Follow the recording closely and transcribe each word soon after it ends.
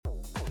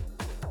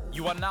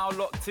You are now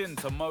locked in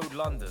to Mode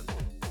London,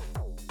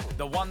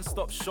 the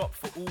one-stop shop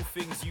for all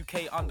things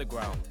UK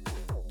underground.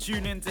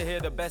 Tune in to hear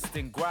the best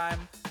in grime,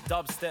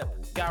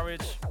 dubstep,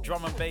 garage,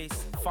 drum and bass,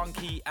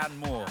 funky and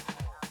more.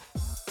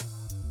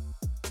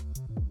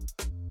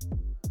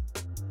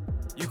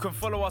 You can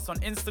follow us on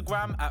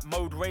Instagram at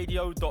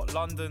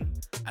moderadio.london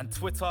and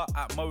Twitter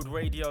at Mode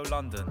Radio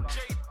London.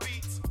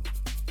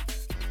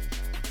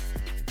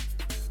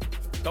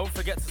 Don't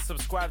forget to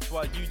subscribe to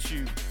our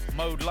YouTube,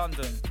 Mode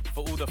London,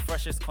 for all the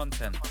freshest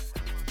content.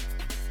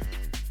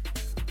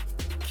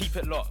 Keep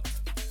it locked.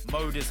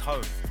 Mode is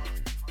home.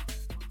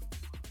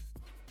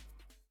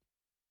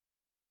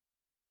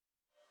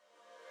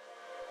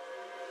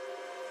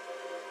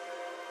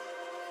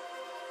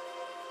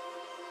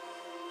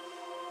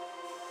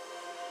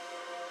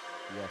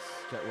 Yes,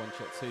 check 1,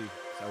 check 2.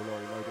 It's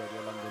Laurie, Mode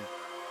Radio London.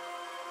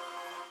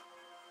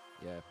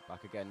 Yeah,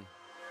 back again.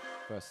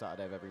 First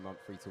Saturday of every month,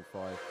 3 till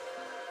 5.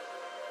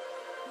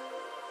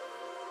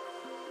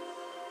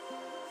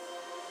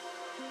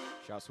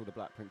 Shouts to all the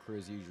Blackprint crew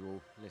as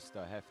usual.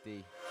 Lister,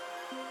 Hefty,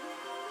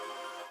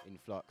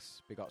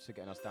 Influx. Big ups for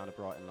getting us down to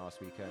Brighton last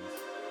weekend.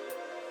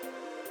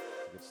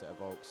 Good set of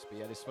volks. But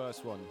yeah, this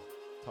first one,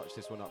 touched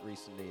this one up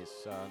recently.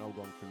 It's an old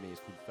one from me. It's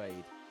called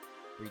Fade.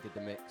 Redid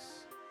the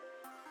mix.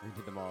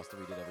 Redid the master,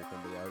 redid everything,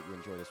 but yeah, I hope you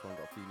enjoy this one.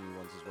 Got a few new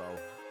ones as well.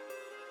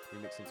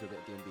 Remixed into a bit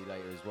of D&B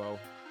later as well.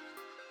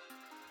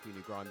 A few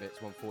new grind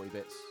bits, 140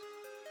 bits.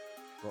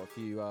 Got a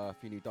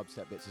few new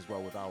dubstep bits as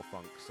well with Al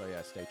Funk. So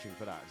yeah, stay tuned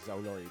for that. This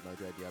is Laurie,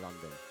 Mode Radio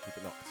London. Keep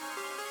it locked.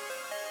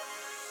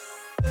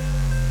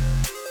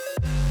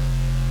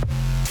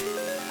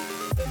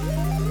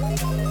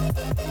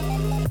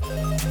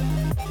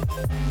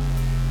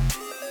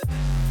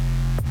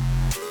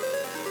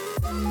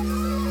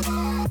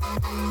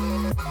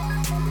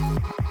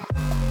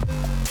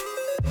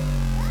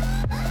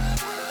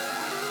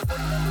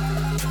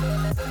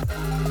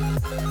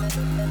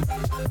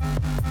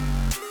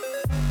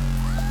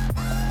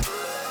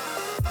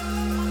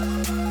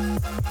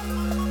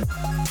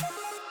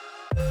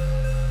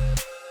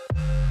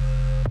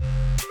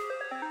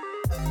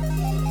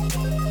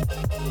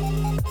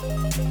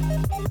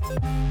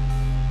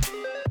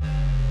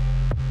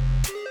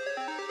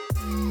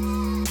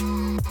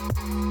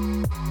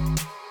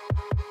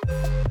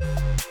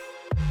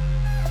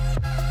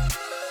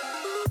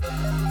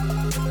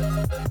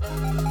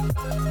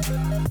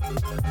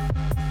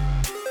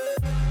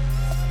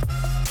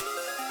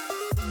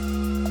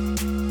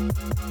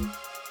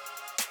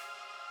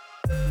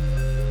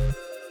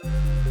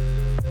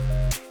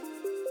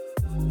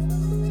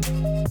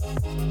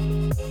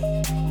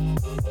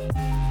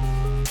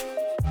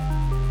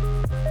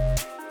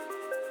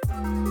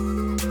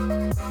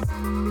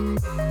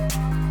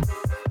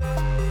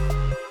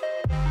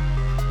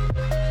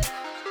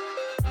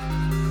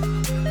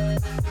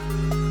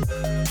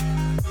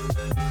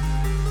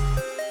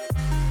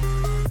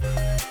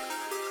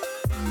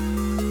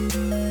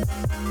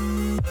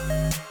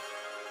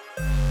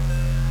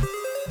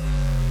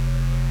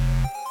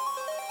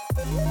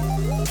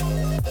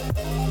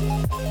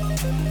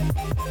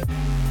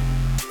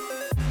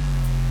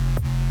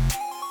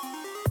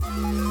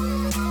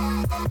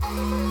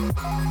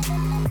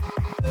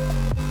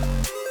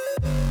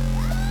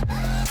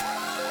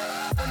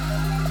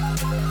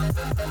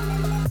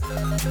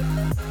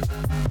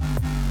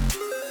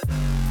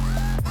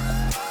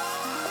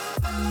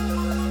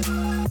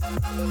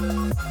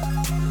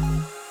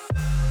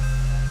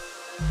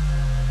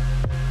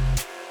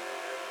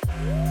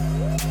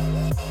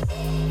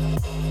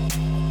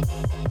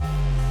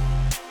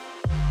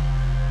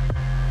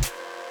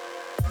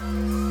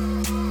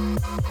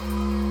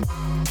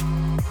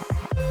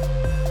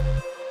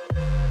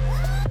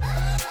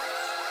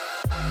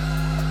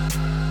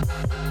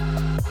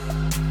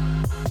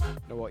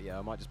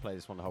 Play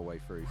this one the whole way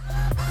through.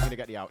 I'm gonna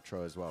get the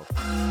outro as well.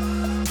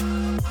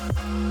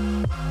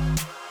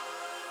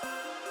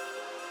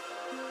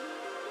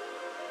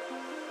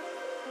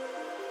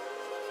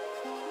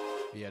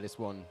 But yeah, this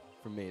one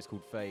from me is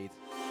called Fade.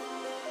 You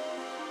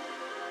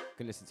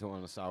can listen to it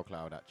on the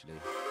SoundCloud actually.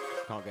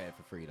 Can't get it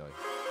for free though.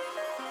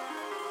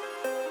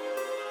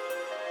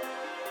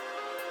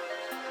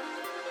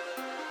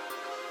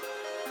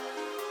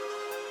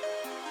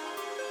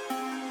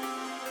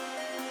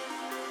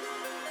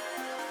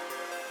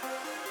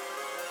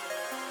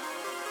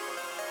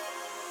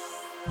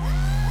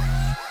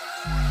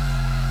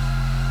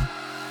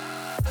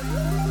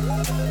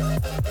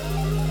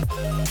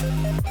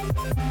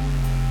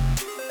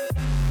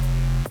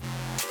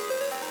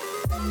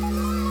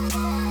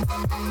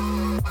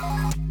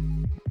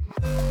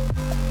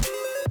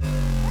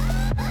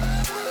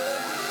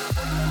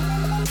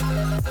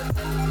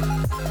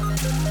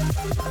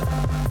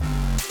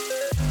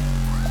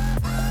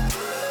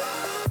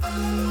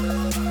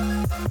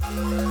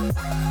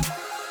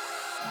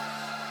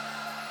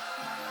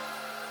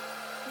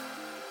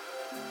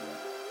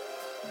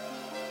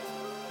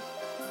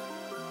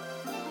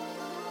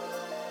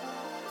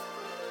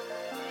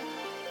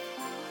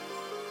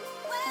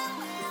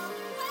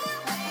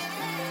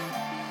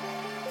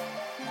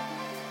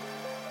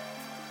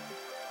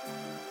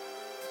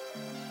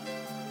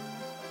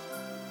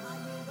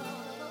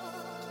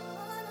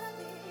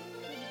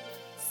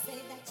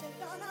 It's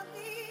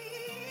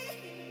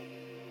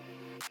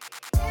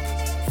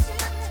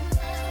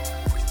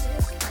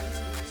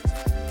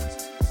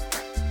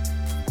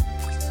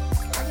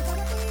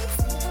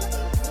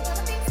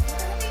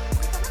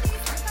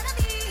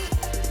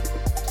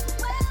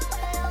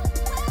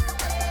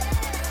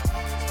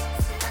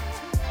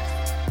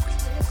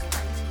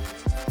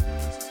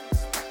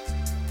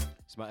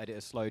my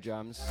editor Slow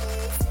Jams.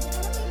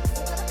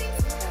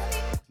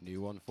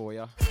 New one for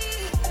ya.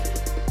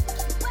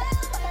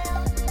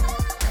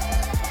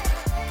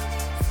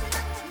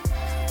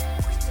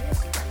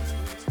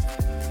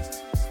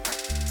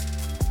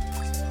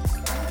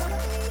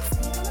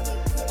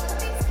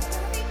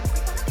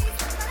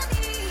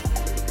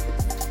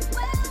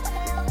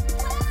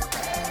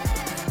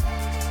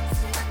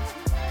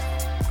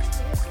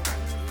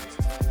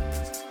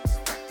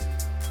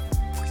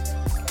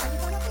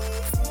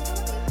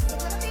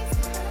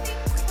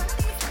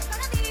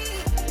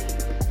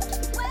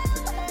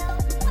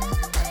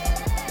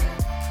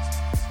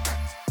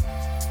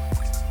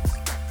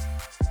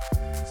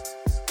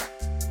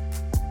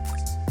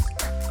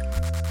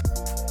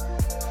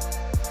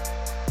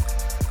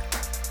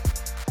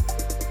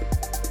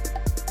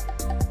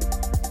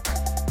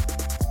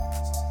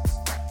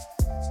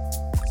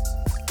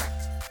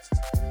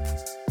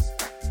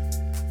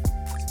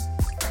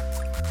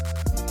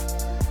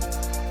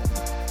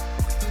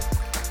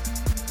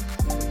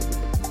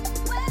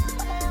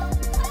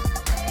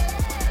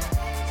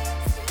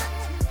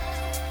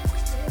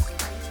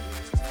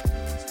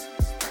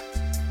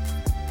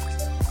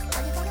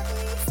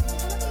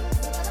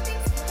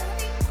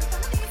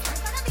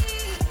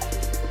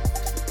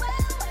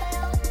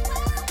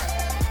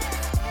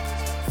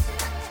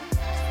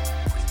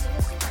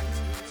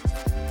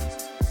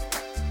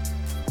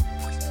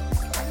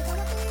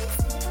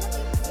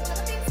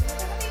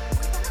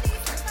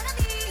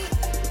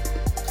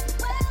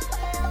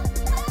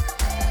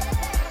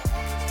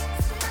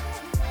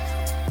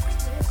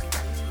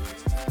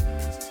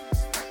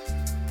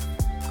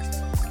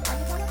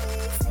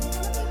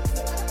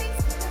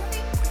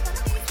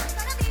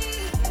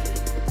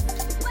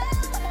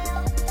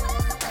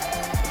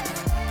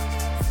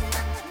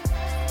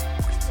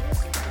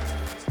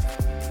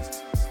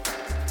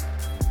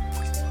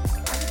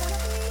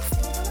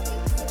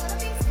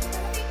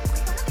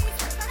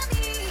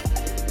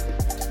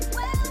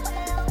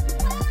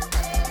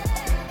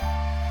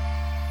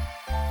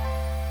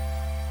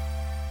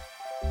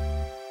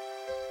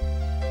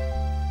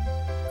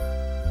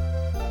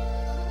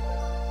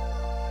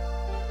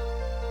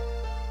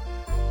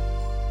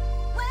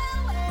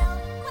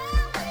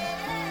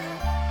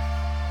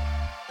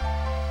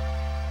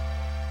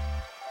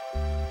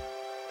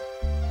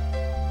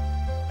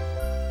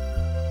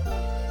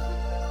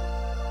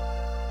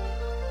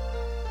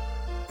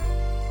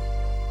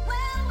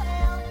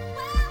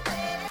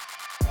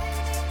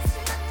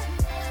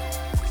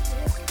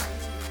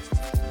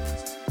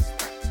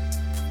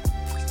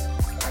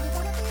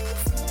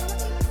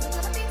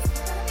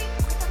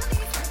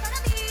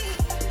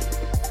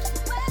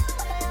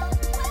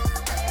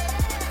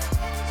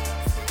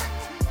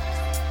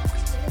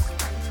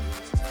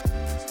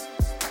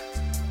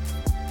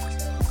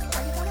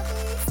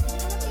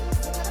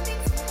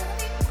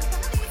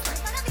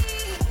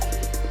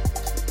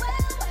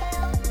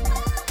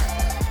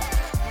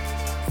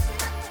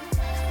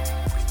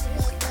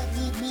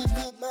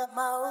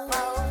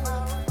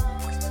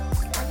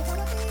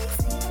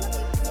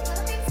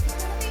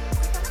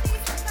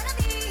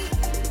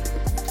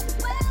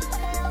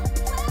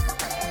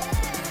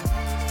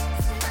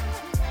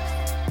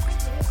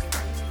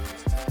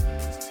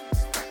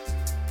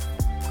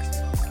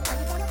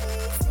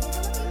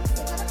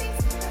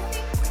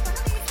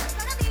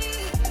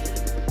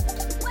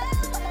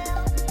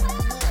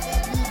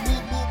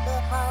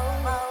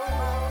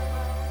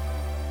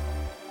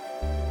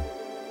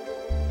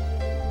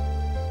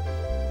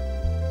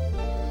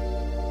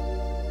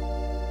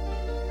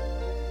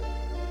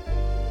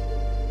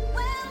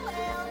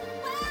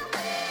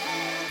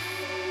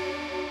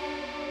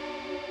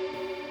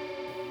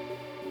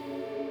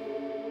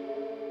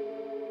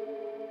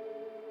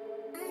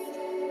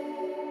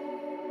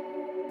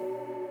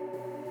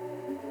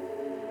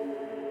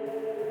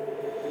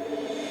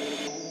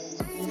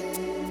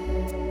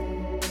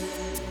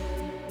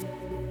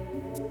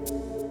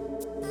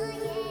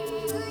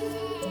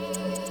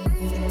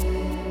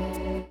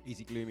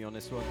 Gloomy on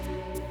this one.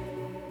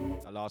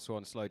 The last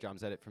one, Slow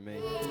Jams edit from me.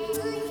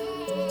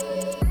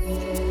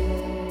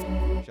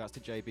 Shouts to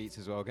J Beats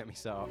as well, get me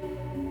set up.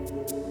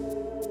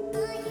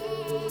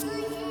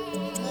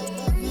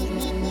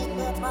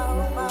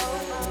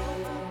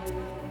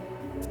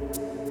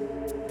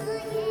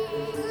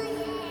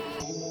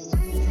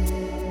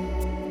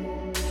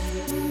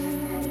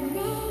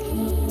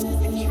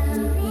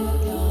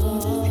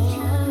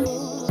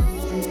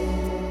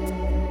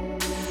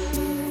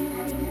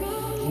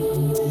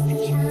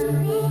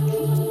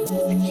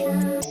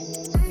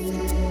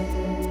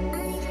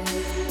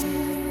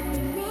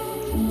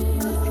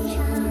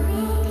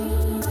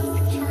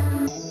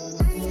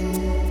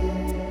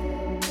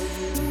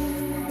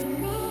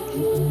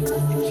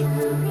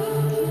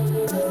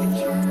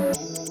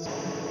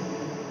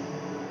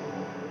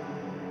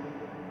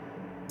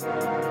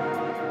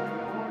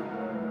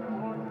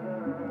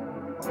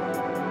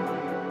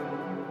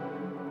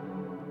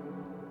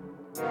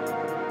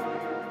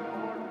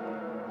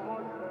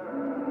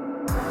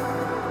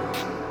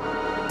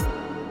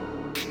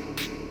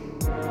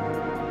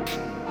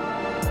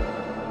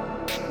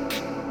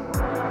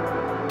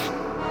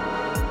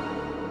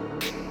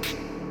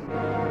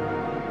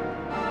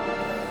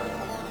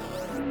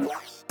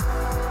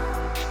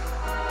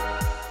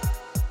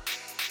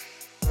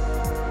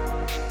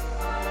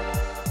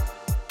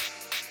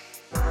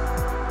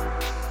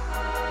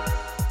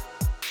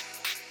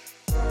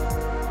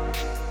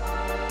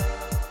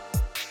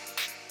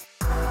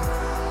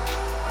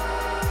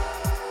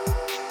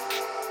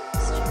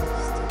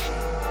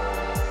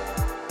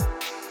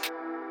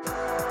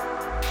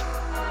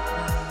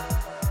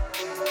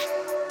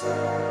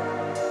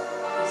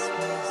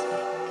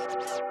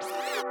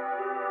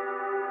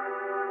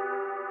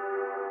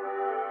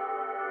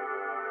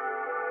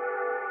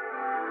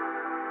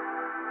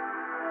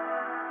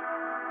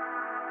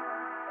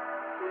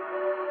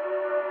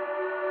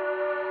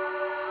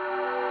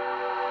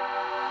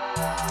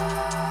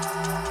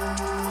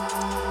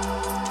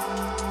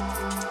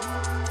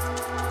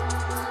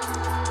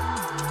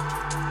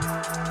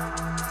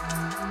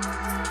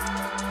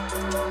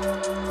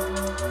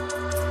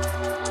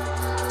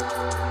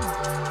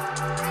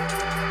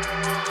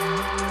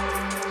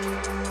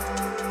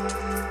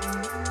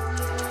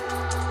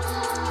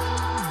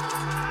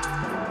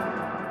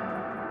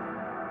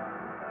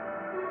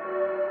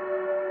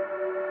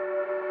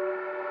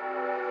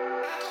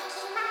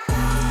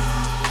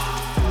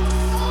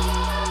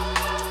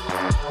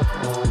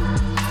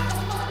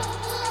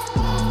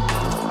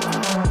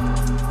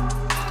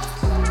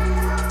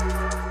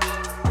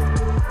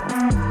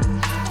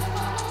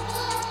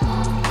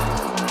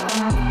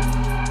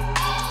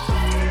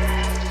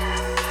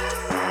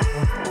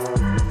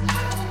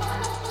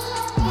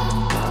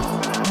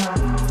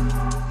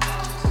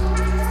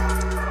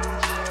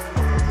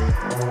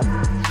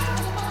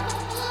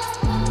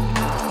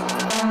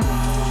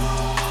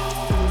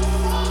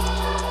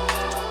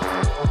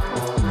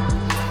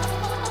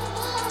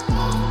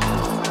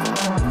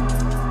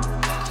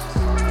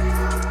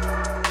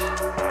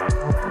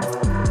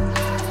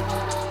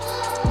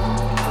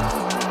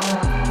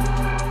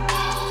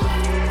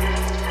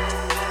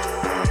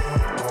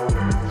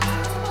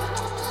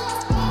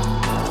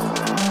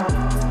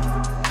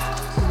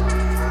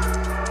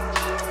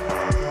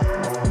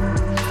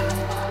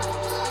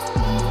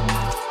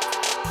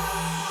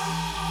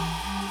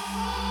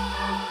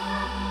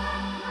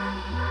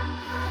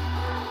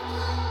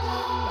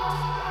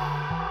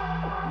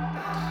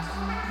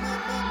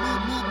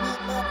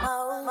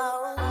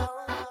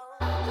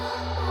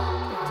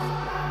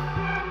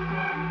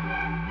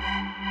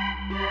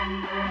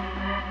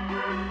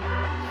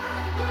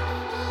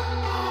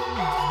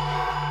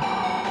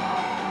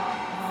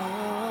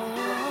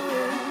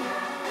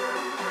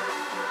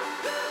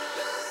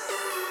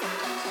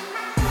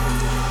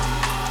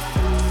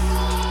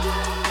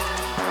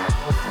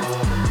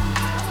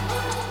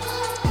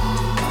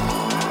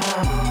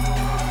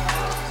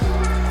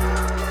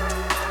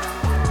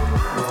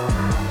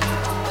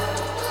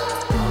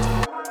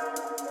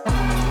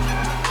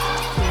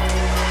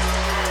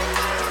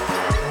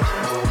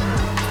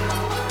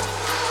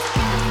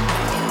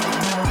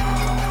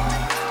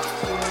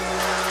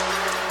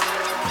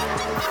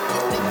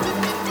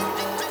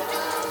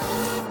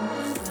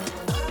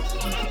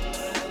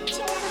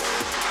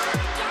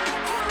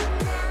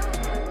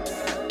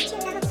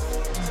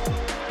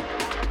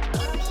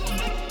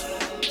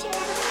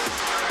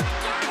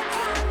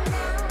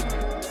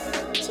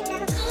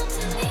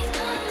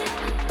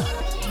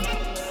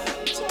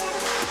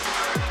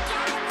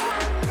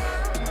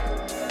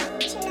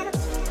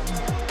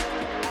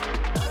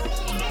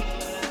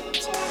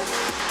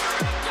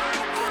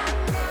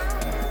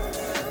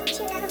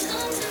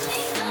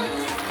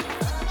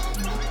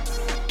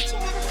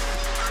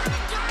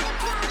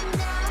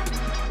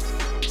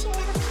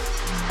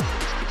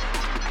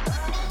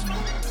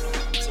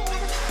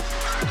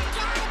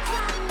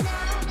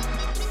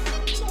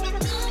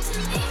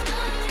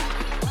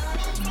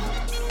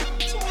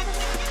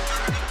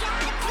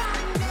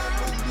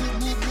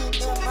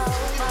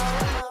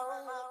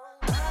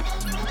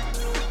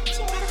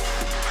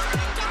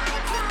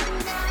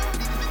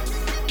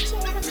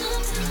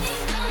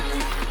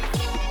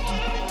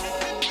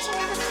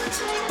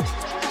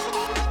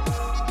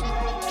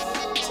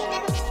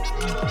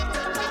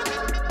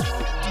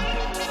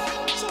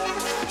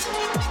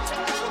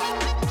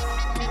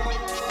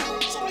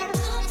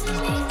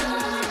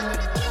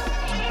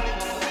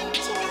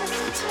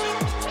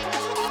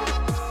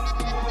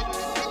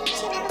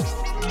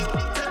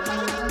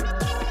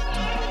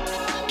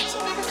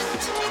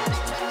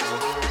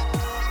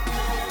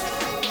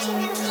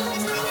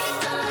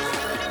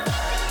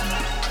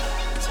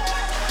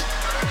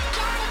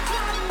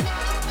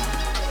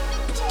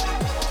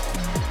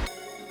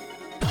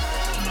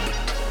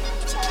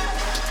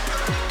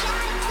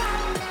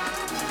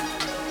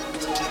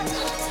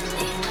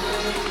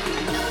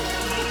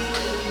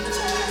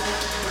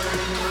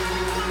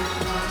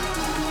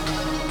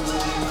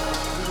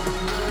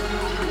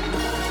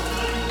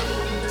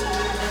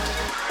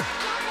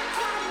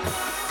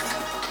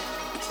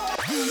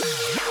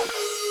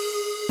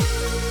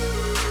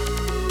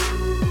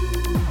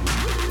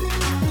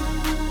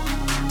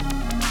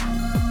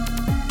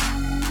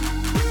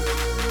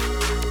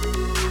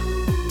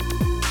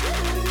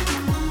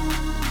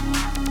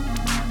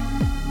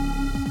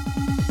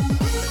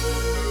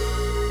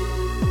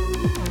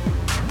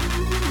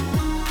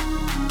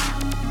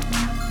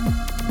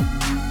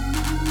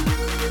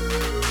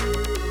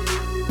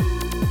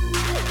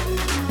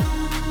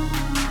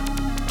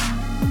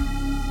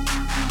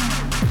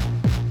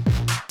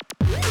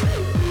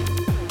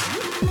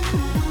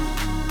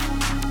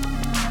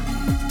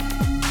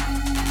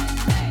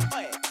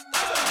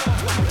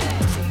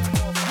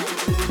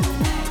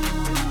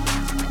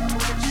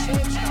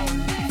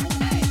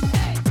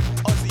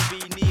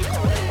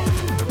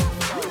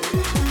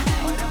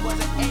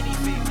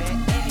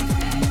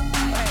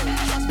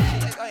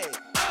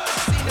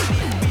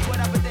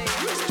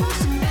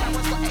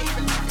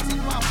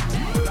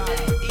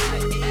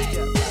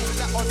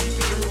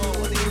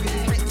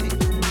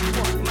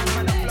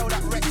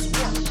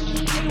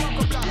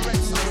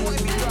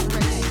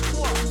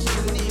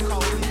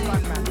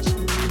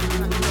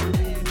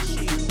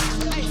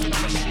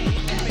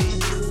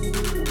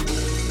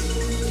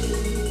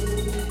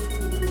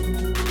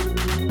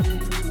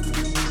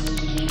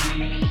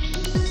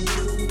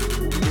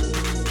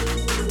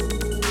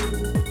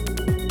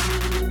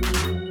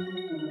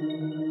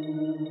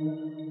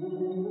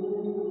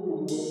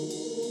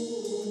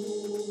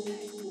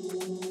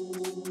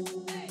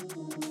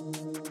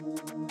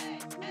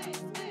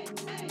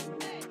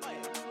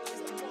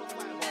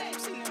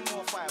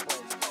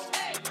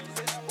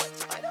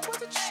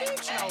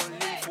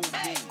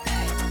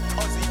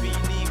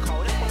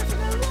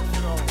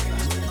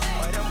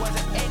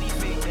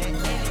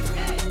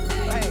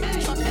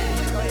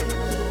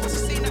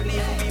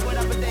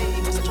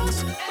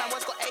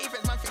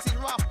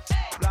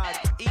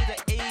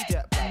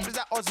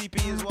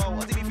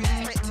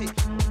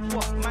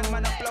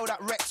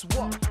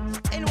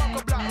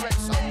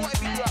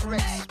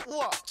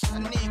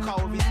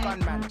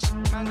 gunman.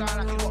 Man going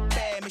like he's got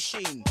bare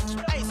machine.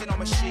 I ain't seen no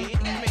machine,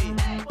 get me?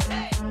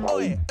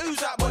 Oi, who's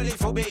that bully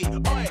for me?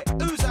 Oi,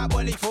 who's that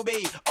bully for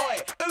me? Oi,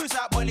 who's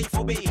that bully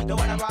for me? The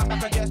one around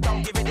back and just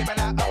don't give it a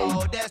like,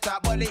 oh, there's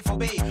that bully for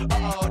me.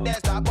 Oh,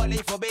 there's that bully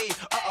for me.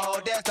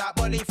 Oh, there's that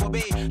bully for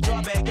me.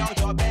 Drop it, girl,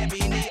 drop it,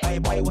 beanie. Hey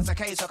boy, what's the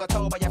case? I can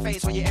tell by your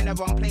face when you're in the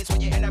wrong place,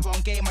 when you're in the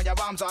wrong game, and your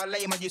arms are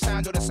lame and you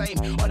sound all the same.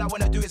 All I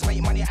wanna do is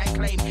make money and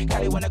claim.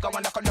 Kelly wanna go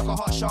and look a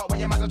hot shot when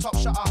your man's a top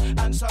shotter.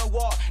 And so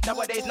what?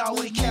 Nowadays,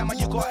 nobody care, man.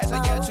 You got as a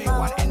year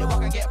 2-1.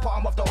 Anyone can get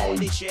bottom of the whole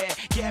this year.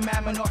 Yeah,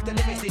 man off the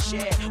limits this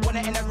year.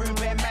 Wanna in the room,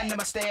 bare man,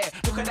 never stare.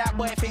 Look at that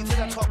boy, think to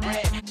the top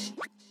rare.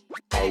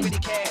 I ain't really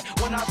care.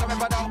 When I come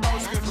if I don't go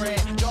screw for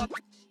it. John,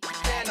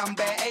 then I'm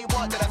bare. Hey,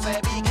 what did I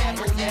say? Be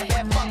careful, yeah,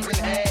 yeah,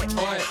 fucking hair.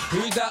 Oi,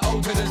 who's that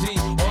O to the Z?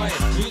 Oi,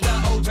 who's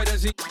that O to the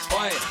Z?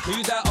 Oi,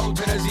 who's that O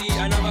to the Z?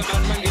 Another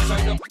bad man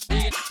inside the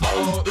beat.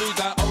 Uh-oh, who's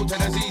that O to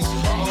the Z's?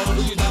 Uh-oh,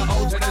 who's that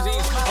O to the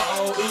Z's?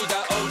 Uh-oh, who's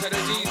that O to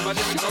the Z's? My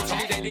lyrics are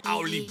chilly daily.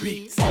 Owly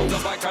beats. Hold the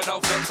bike and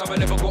I'll flex. I'm a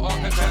Liverpool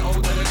architect. O to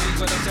the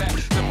Z's on the set.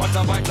 Then on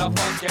the bike, love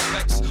fast, get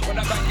vexed. When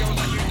I bang girls,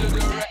 I use the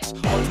Durex.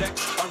 On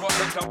next, I rock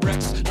the club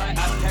Rex. Like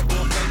Aztec,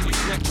 or Bentley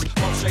next.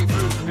 Pop straight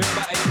through, with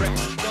my A-Rex.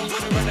 Girls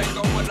when they're ready,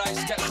 go and like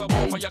sketch. I'm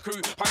all for your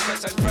crew,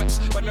 packets and threats.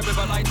 When the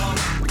river light on,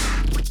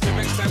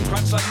 lyrics them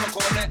crunch like a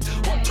cornet.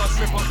 Watch us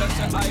rip on them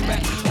set, I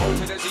bet. O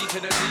to the Z to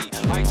the Z,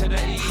 I to the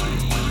E.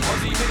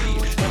 Aussie B,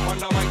 them on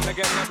the mic to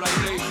get them like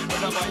Lee. When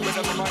the mic, with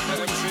them mic to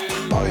them tree.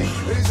 Oi,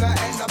 who's that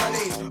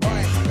NWE?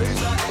 Oi, who's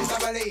that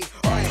NWE?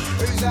 Oi,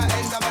 who's that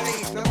NWE?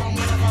 The one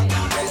with the front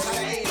down, there's that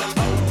E.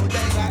 Oh,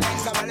 there's that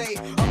NWE.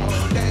 Oh,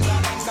 there's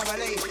that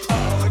NWE.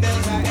 Oh,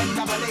 there's that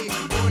NWE.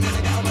 Born in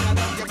the ghetto, but I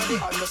don't give a D.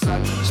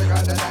 Understand, check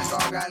out the dance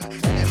organ.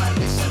 Any man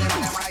listen, them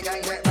in my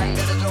gang, get banged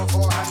at the door,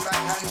 forehand,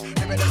 backhand.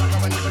 Never the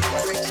fuck, when you do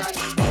a big sign.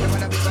 When you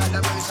wanna be side, the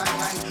boom sign,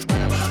 man.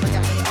 When I wanna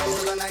forget, hey, I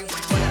was a nine.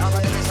 When you have a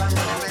living sign,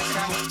 when I'm next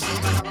gang. See,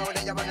 man, I'm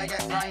older, you wanna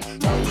get fine.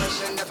 No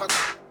question, if I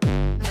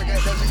forget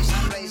the Z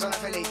sign, blaze on a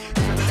filly.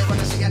 If you really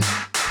wanna see it,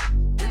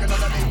 you can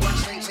have a big one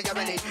straight to your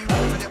belly.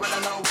 Everybody wanna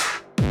know.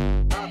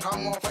 Now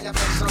come more for your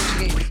face, so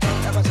jiggy.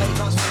 Don't ever take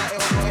us for that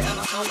ill boy, and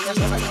I'm sorry, yes,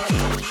 I'm a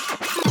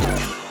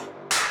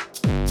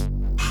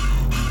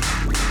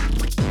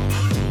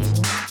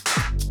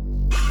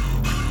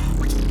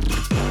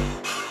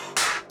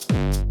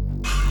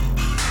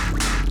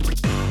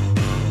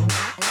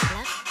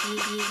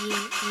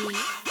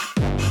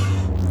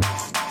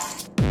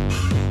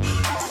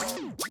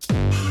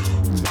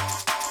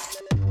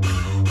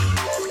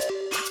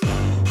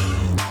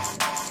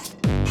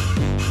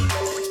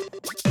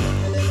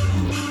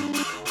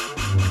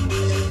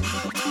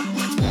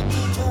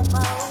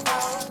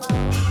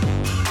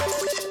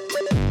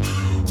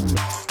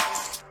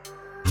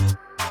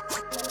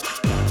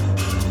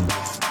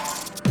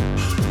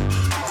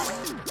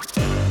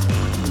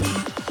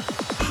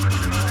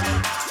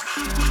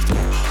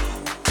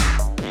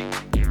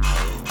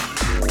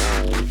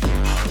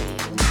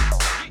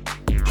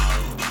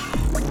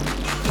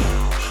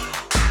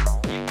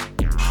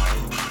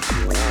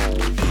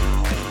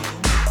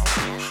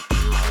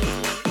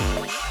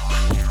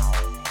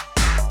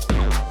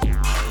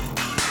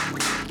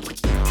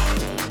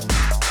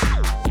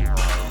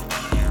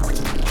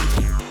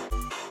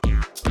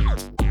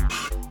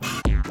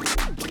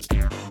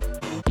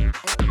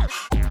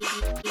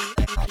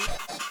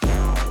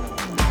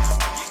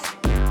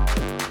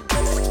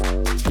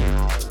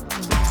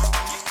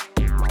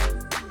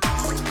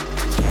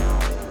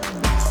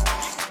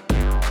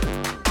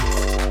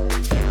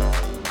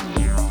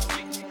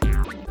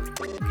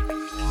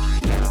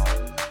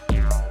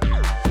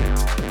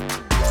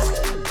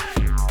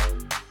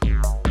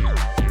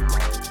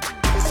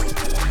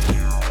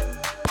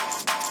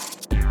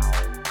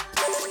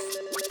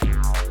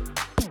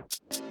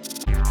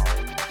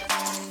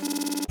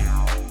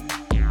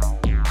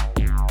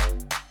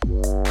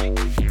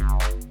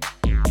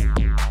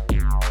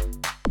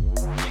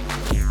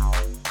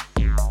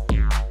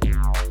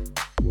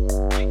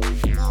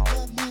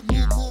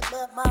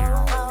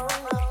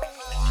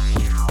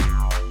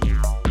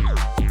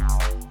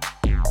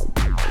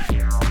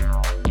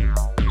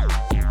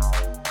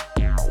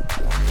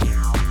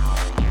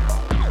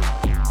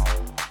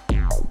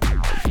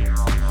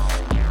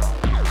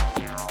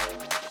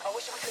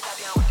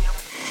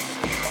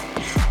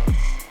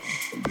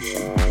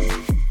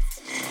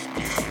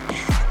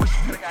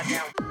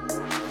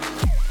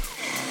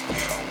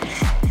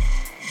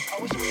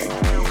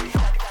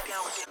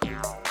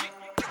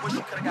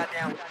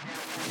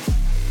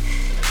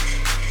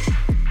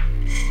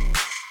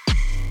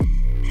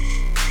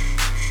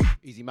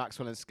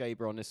Maxwell and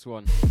Skaber on this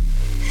one.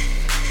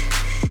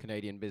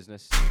 Canadian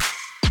business.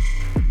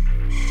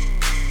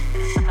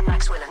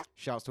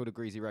 Shouts to all the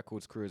Greasy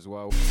Records crew as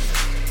well.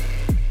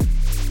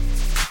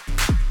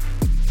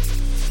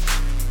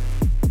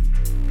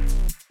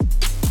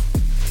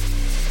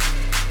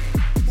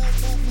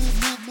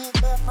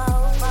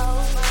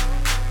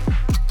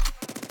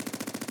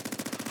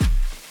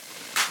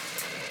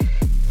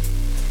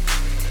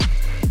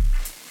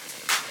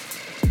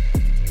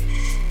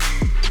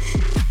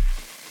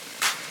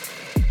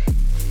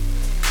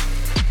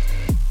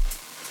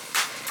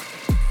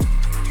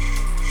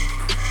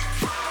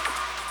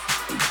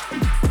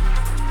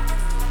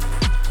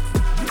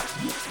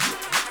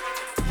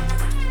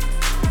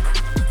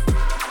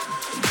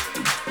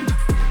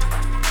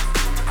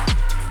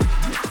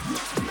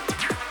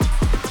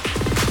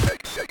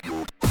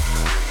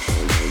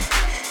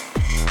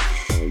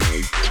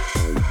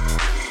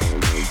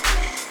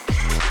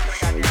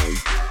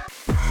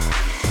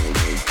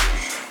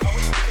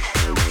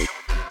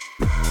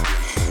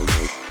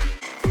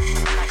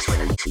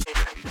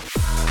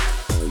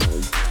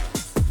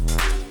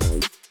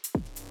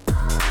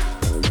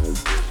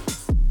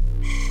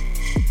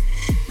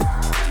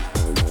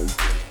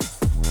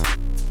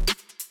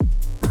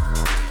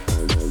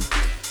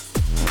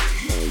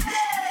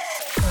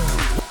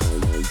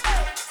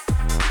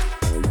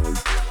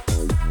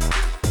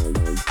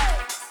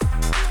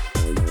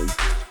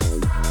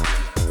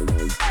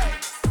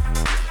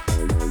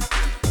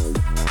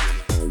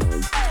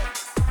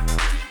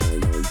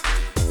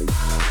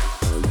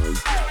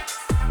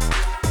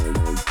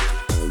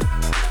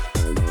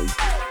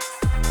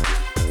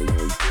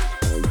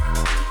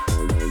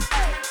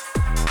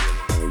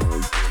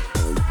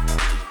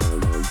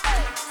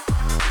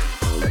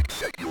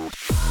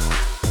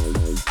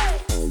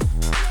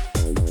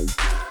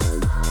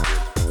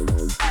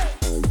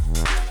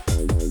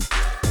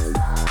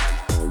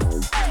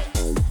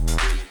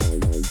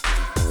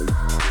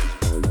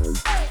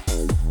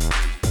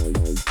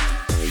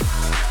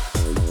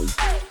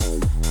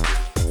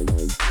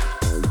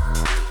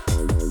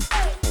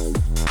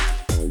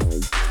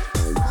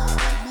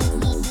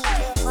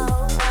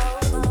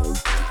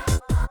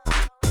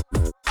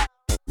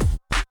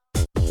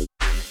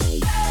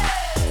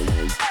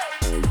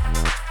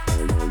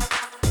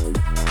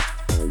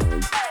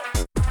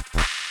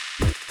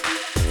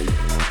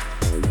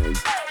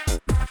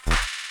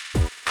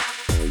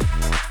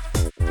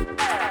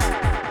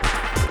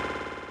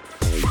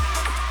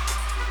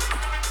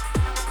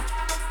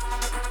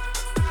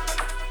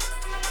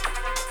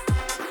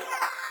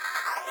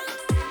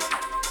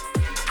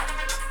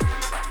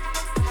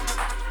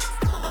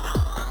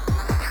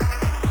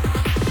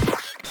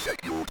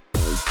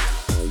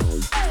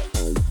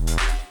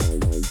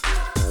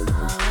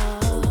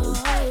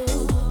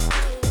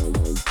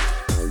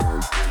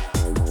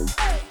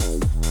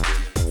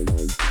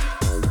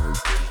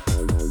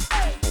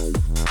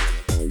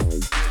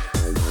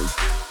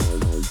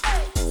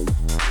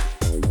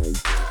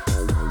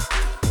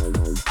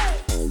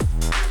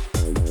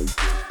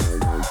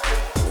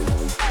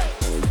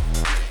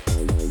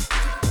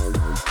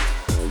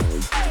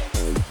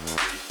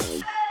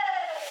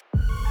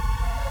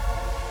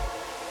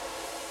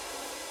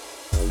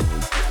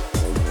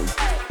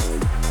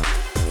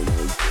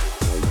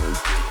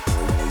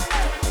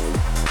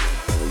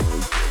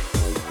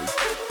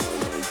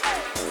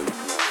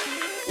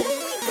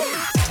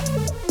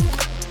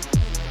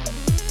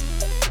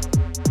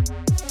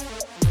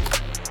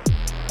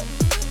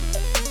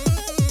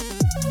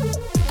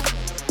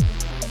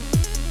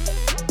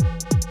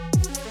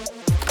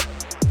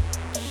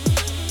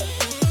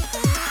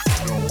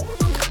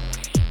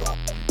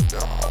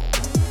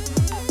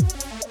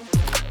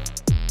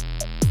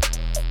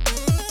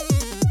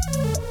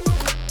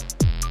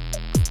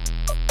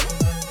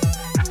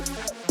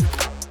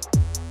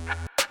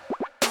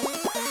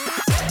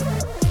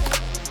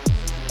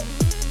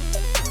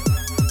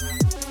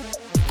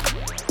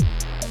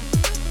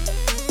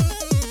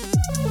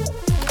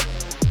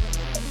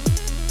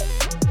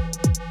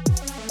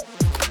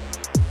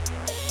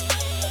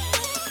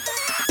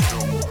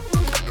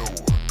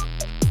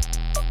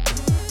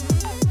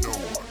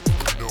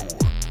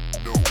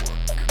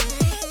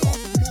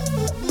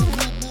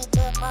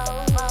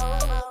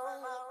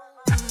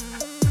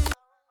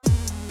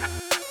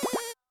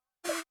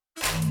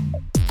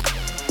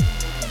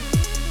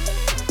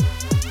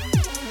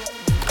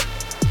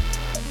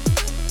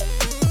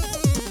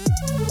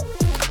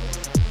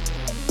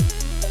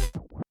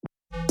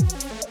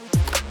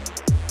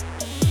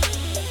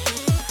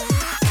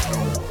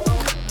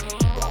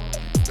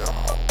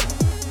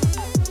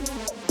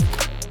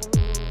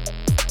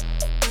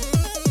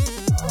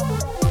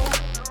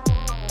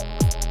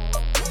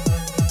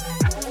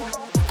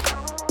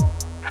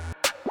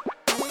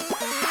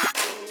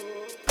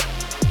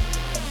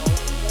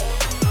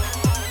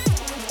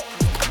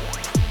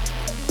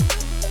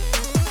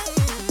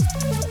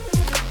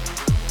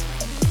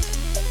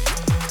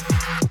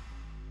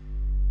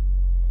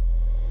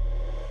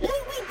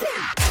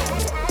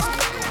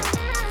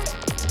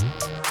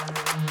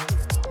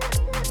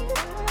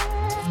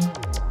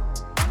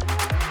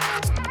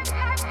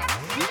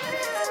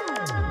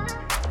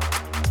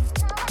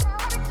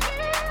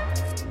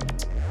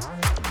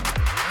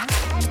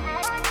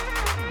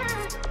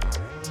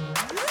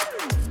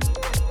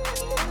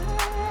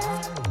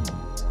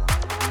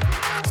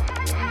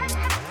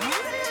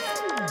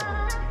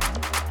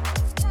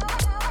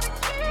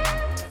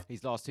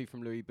 last two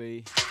from Louis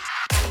B.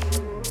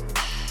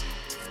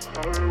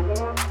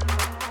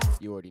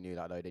 You already knew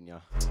that though, didn't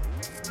you?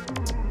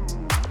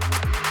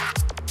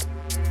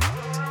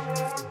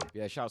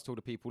 Yeah, shouts to all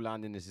the people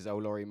landing. This is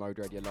Laurie, Mode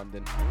Radio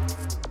London.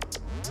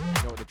 You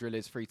know what the drill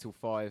is, 3 till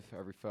 5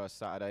 every first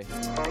Saturday.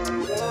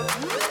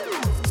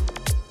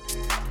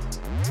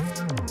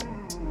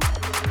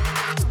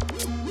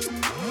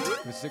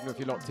 The signal if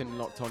you're locked in and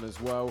locked on as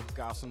well.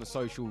 Get us on the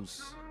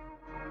socials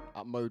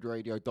at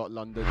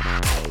moderadio.london,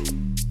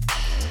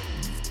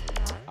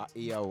 at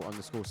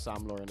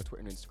EL_Sam Laurie on the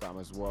Twitter and Instagram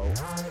as well.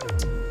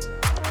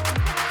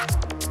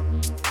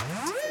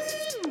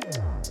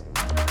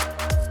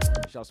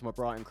 Shouts to my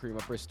Brighton crew, my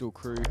Bristol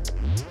crew.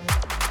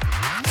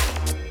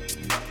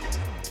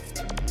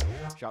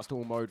 Shouts to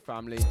all Mode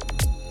family.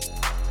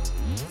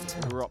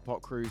 The Rock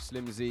Pot crew,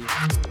 Slimzy,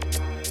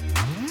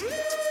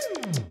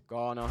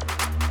 Ghana.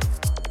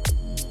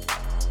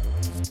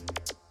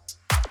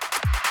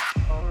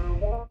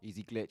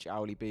 Easy Glitch,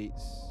 Owly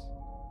Beats.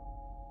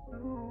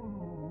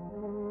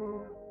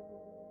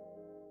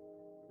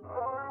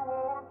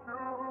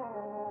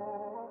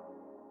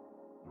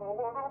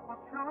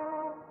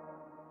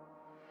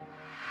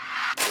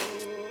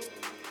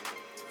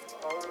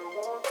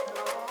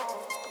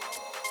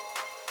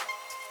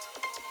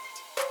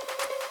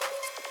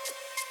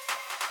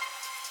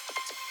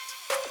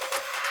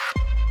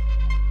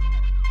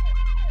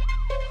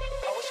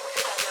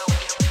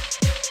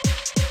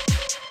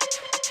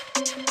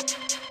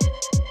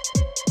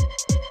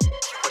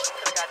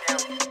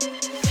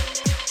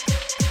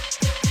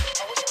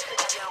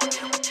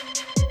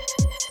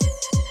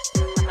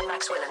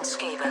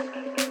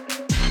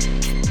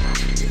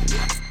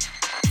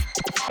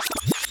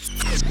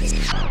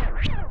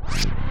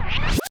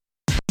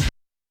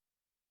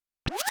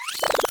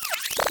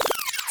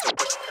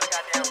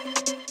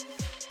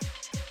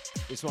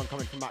 This one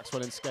coming from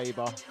Maxwell and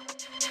Skaber.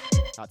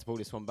 Had to pull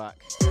this one back.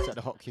 Set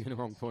the hot cue in the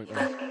wrong point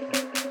there.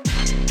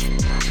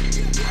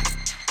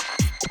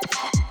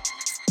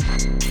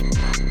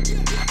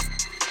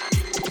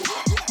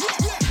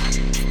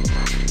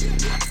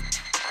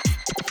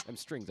 Them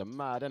strings are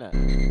mad, innit?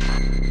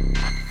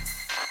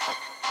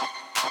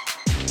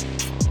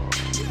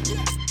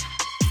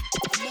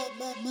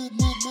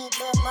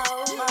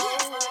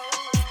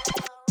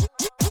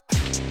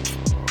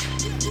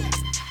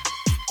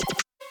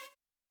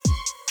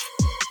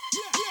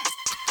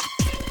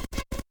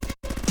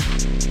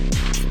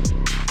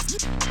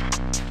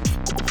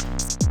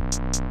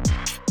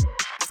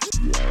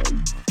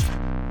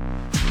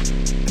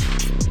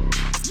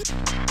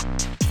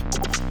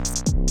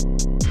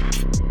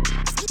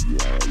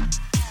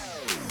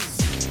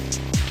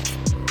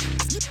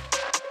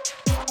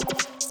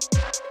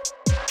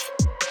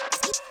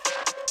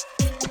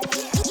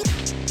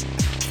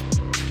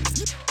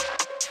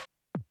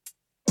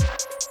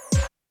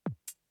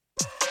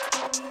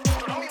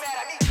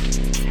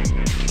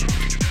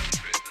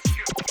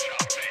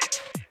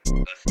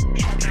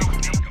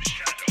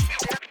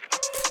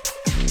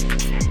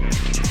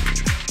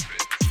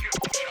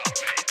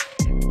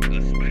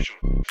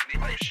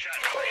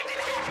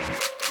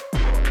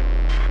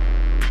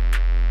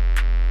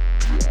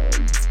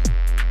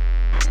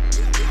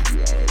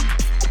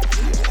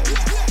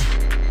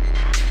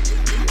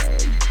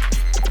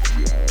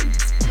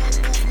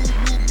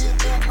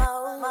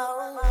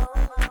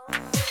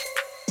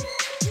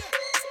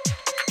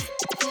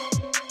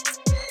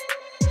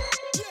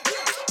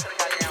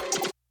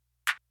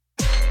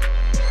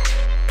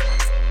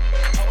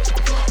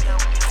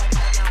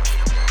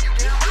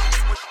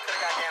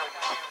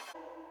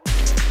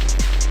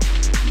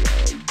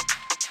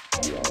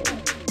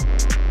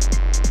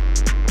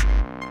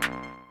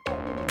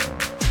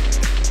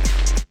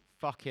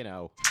 Fucking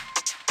hell.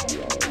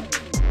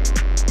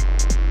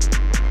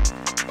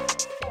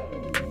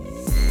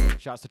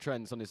 Shouts to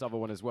Trends on this other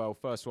one as well.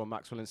 First one,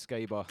 Maxwell and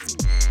Skaber.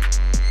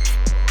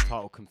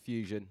 Title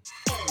Confusion.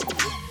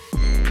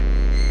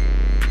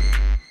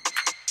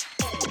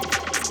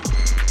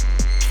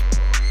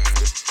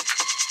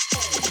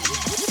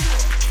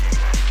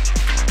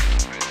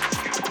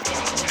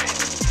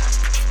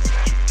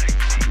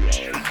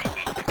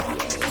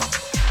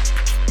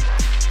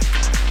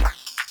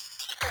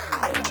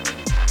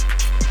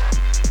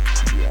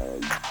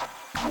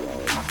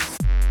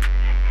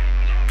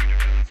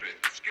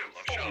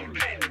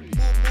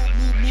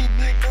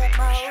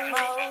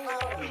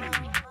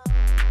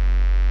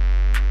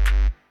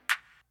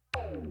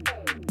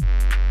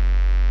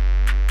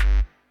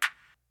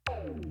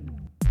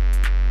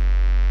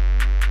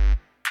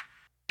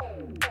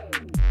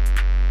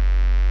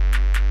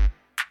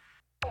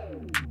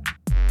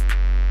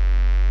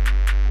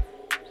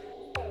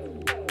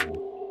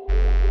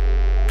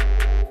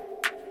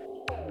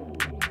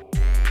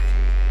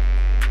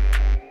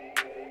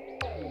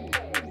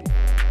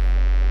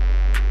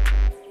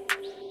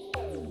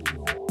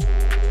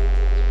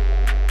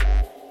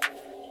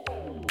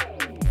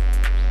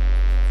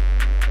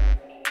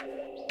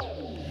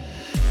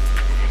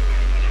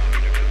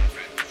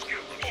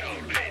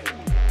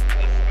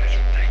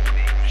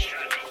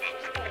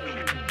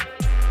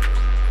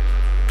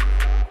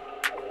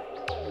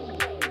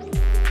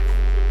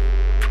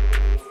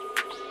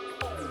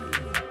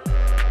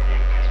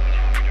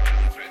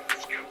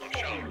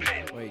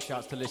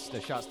 Shouts to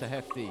Lister, shouts to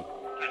Hefty.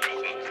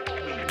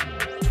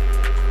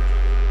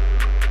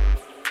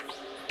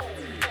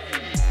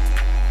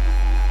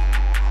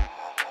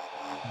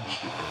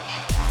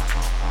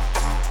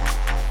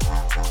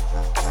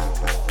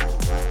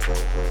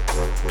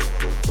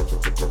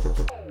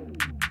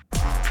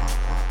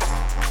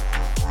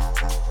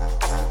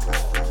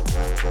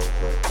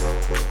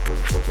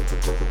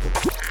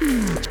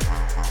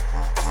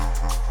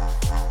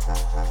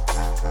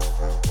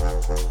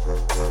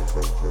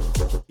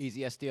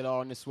 Easy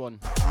SDLR on this one.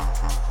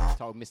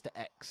 Told Mr.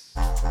 X.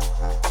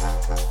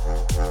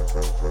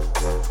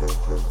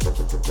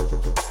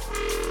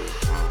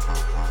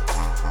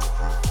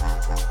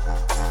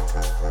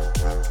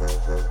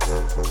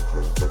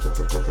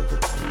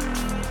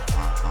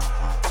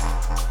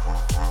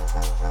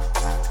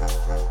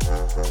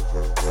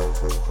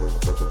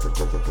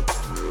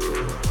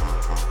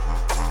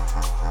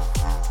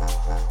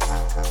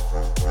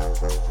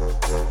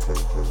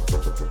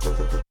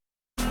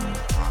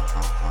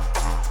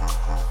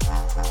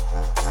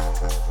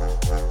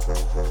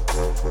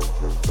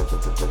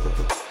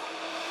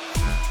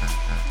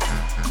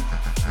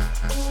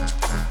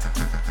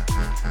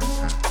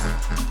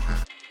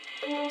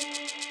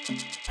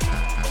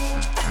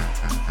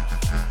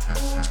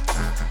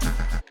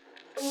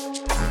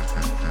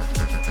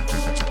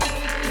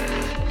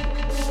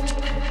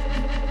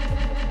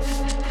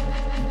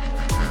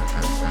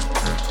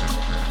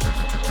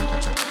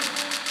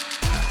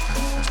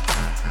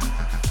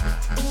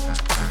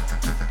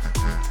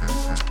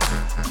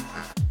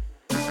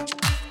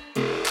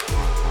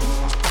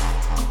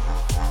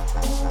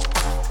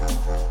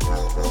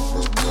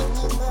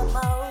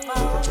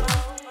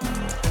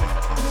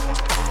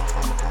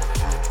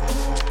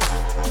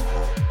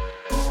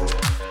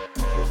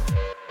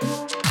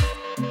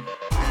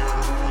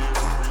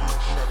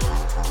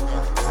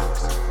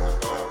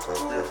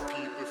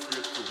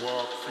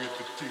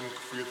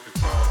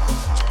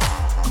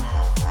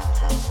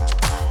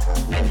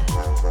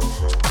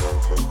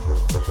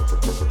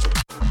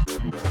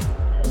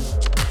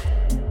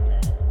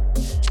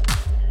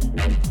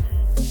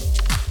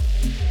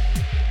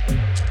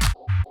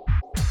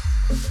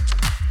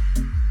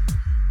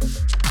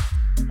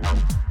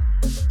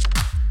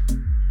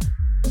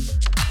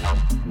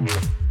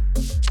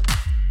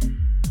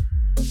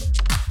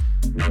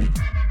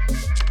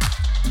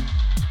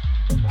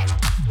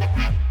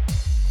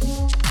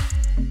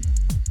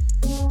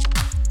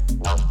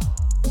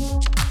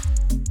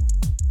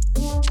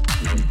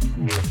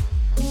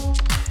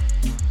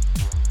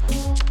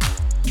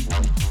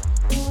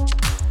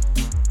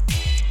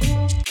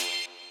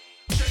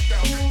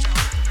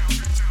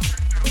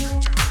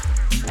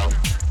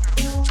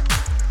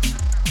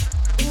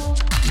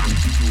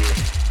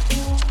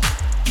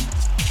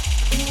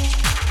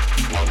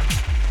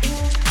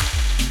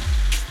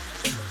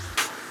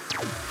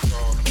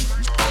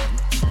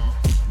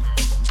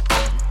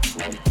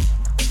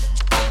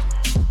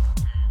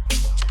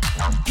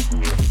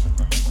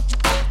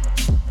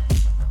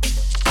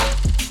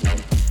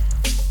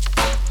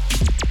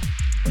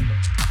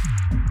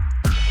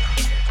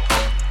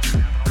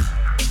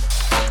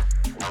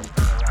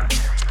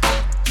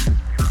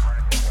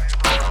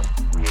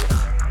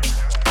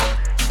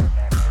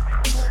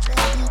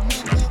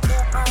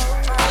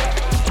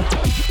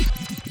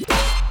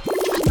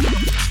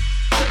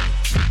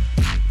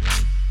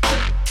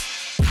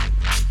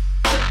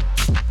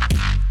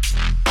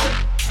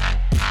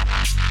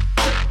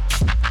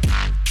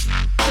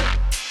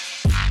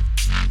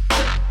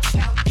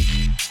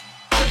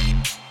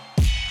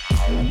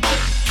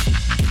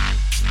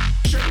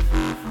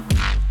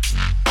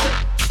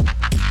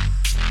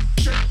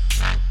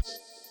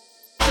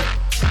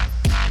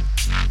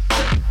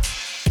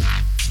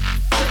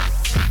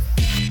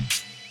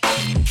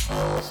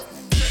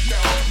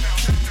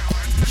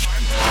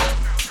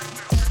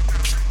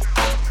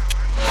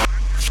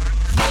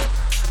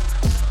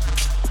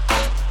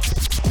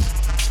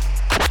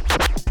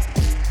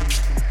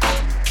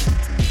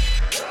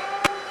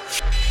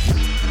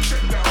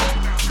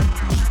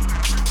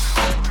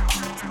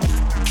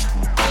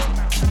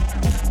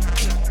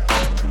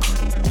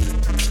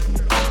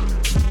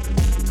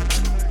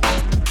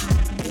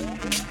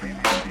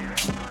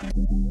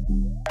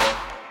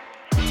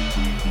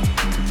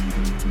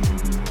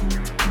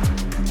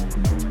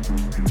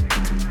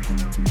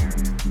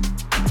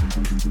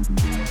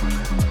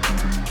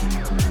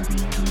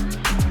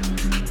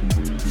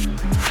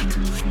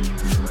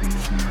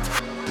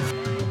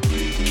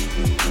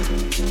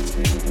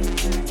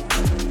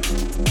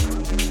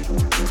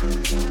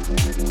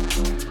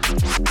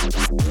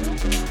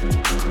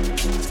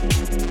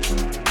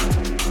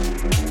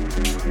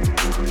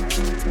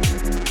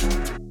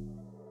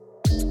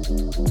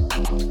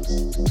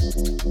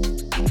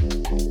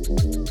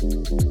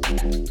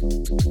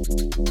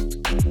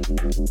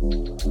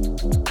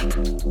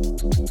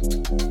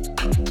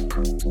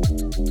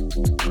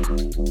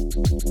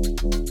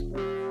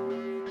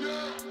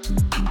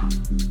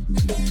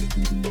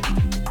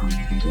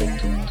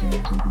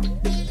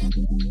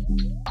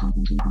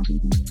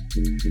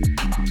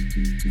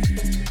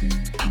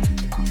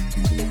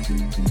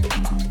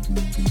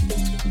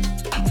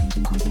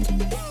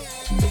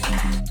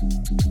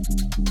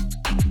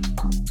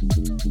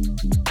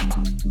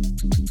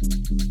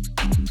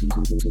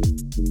 Shouts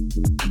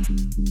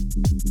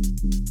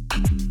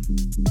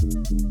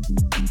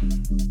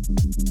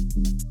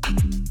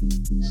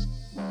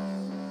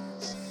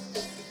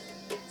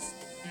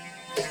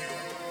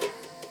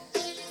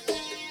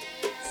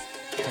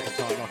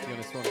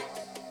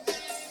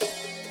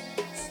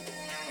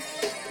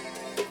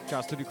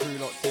to the crew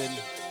locked in.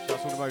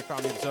 Shouts to the Mo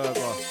Family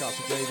Observer. Shouts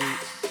to JB.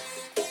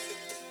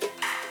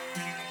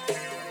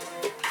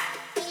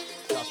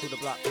 Shouts to the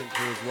Blackprint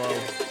crew as well.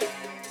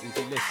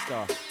 Easy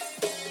Lister.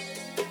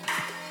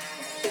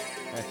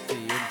 FD,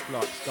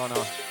 Influx,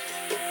 Gunner.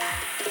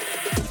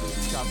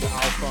 Shouts to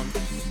Alphonse.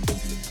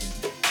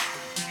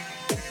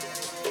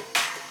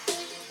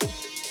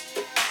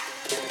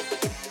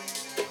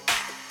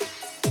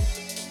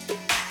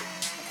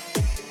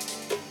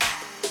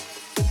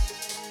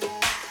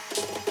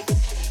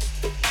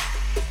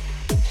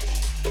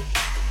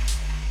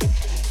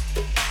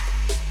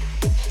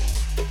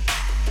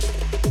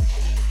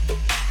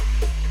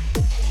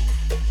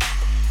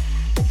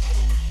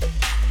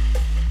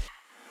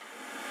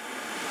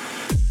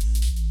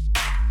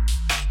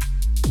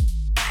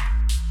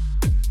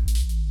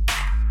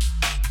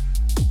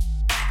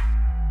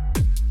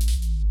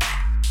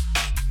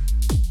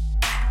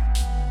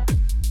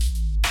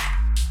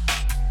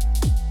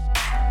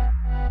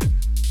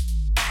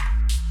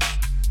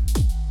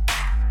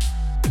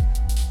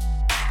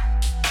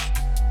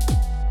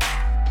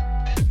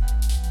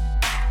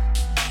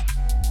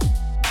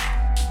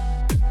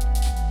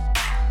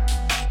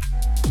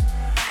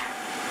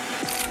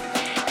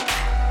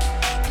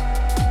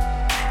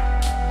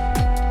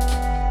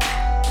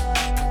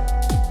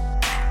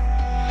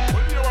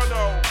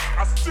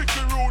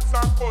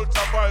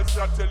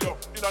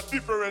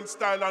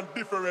 Style and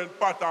different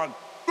pattern.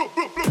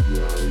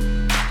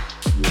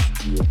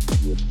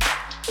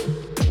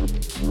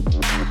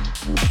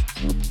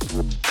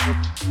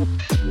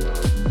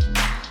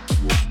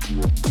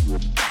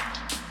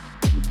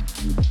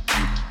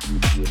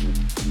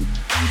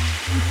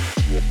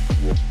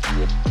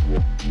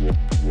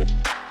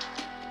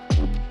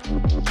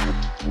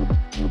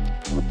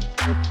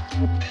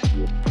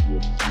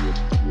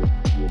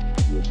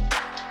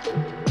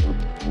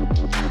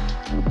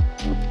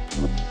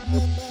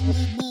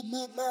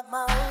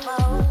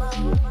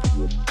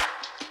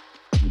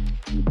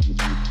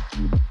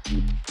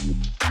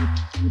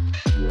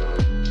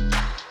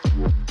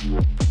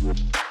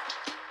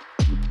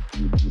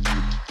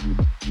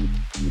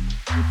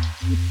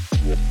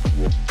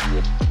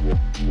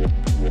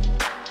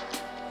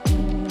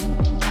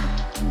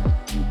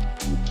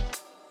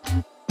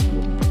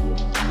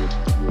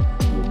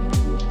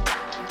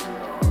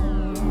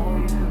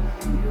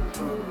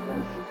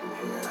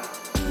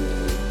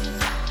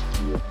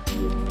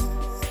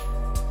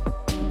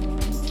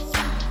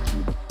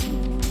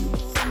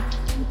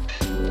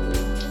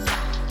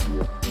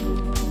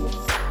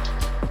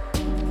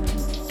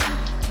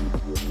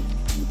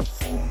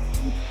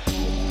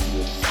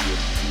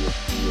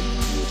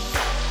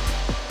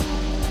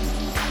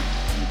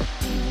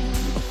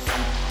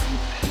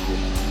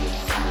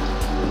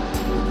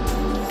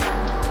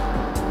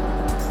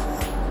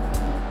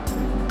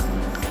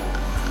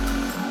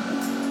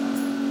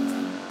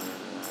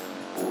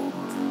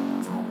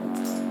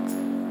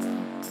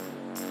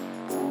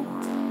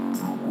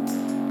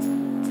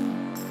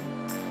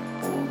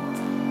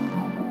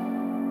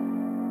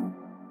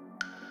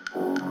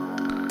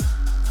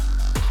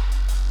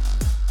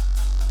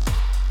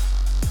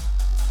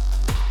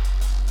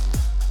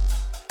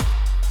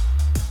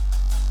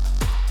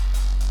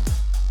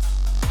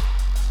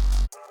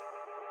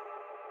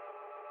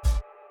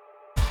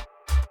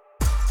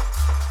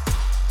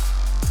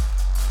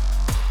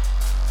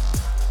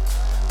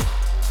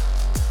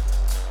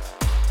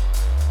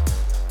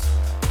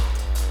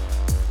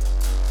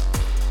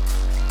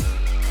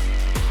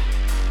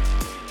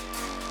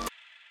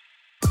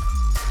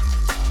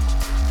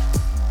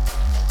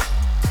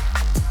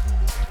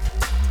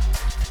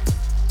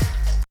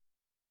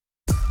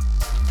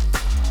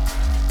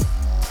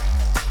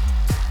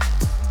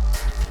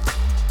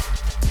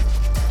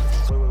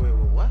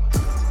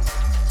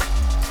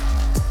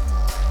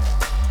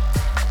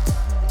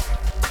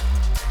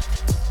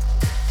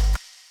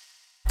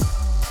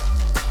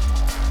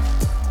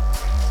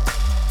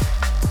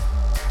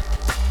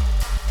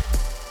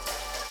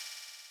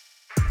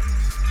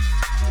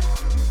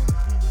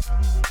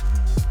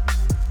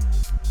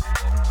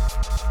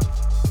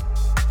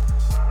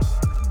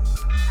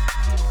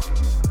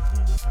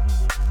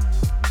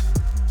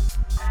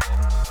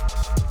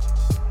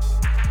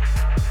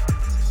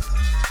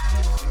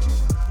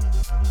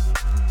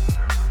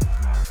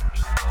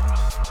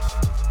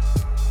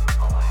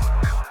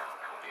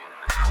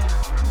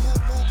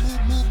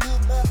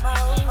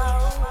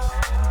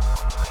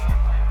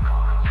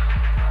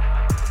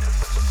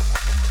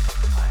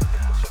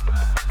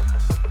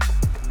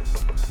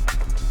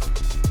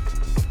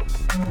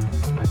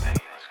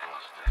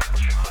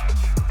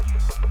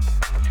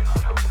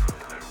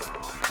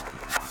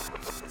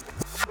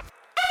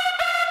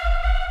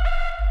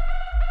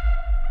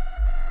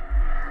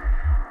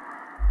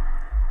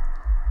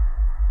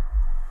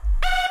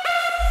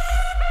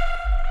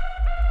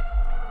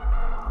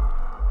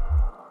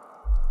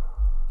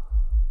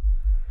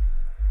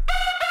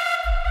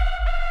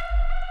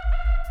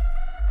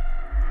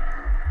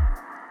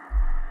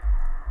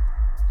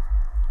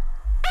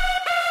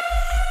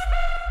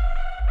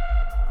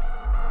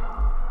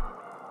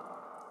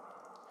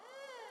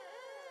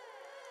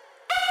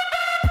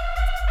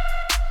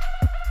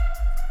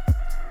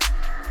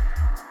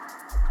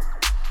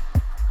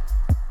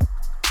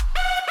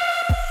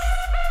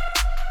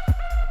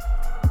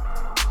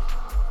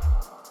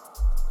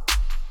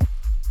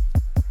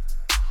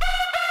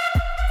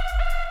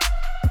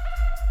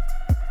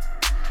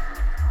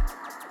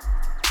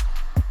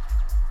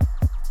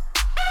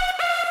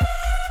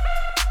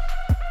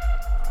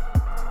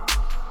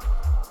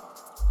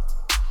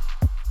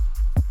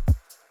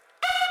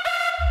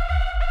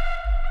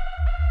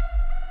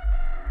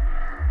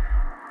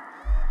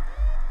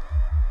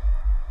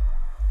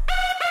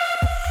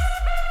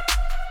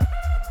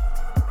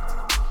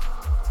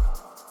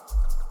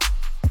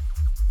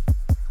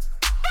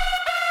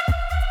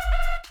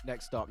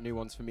 Next up, new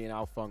ones for me and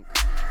Al Funk.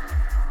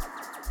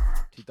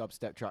 2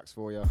 dubstep tracks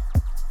for you.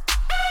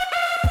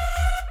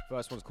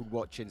 First one's called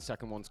Watching,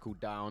 second one's called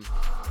Down.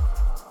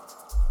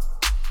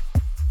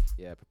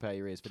 Yeah, prepare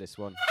your ears for this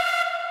one.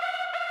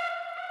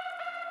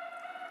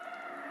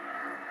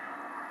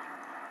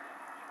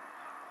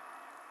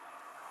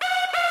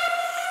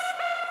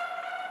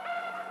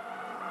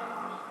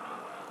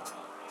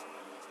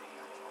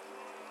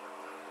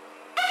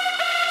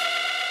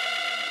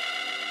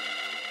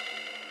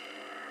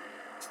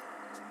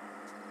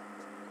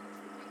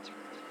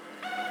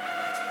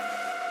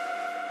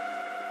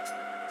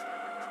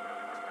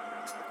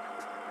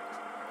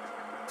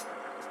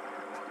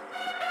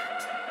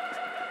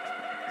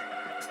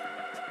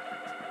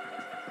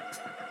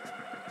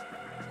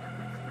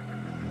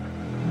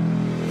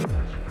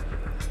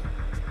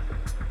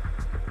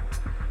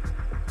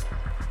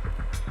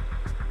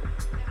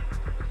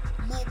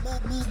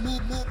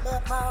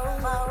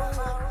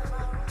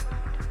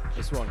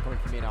 This one coming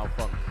from me and Al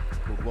Funk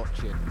called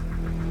Watching.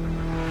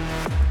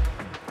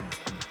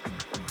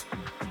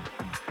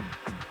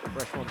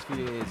 Fresh ones for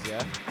your ears,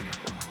 yeah?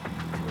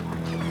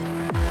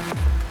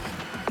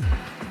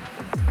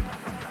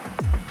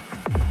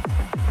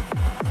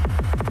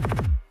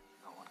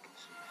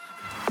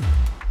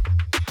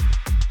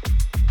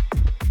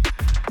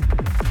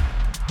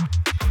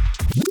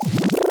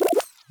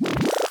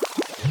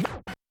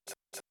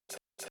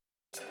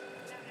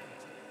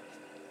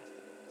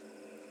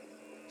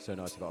 So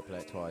nice, I've got to play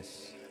it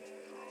twice.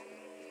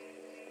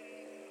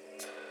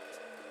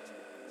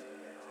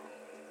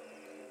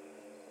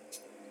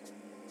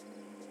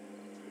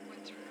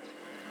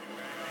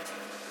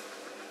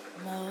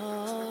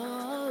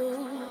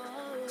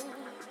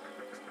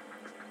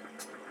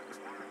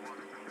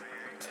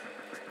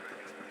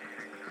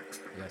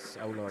 Yes,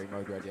 Laurie,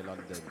 Mode Radio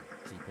London.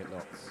 Keep it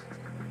locked.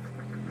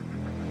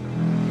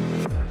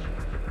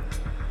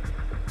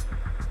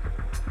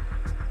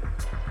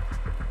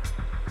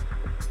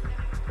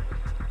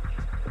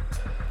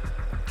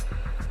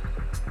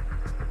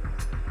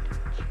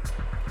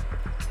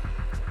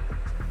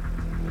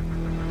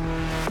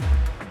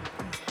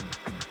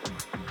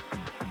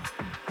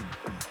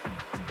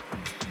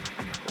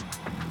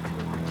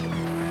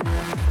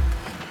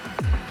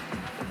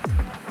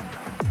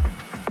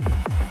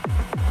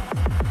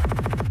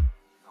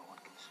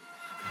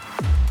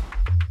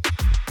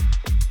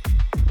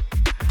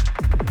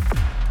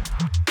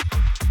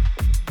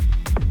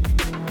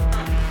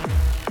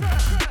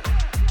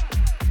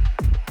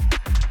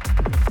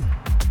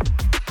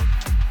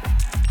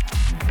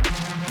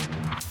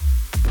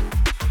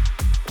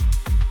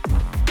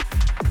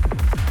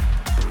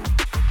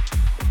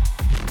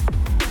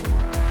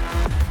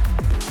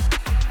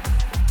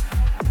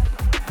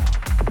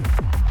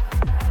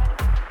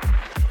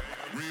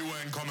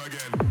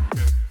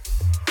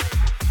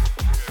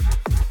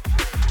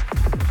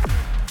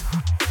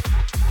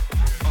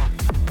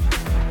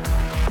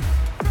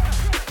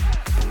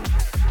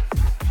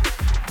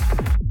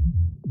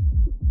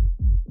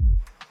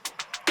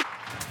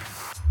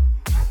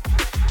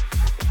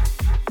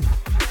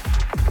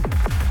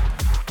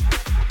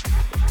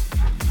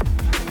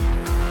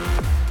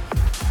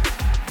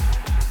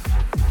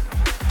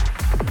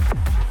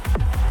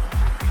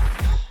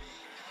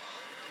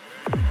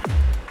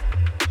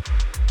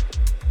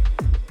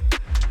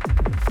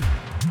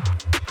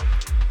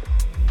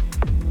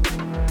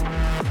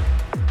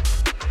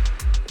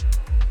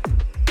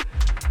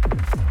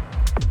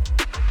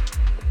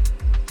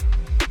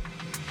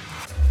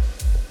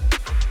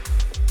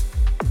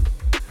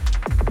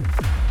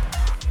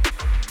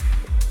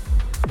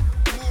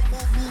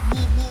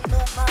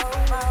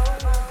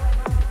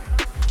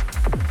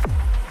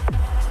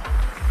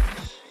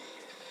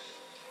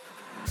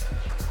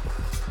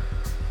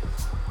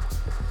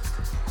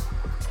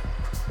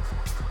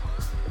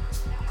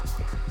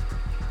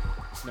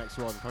 Next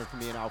one coming from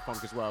me and Al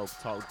Funk as well,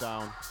 titled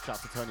Down. Shout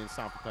out to Tony and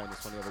Sam for playing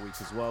this one the other week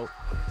as well.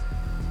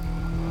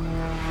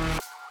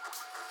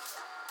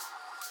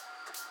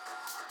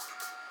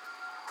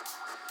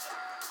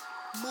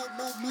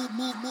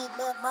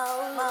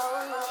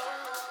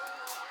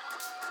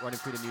 Running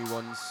through the new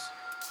ones.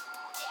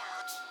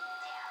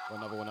 Got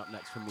another one up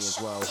next from me as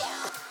well.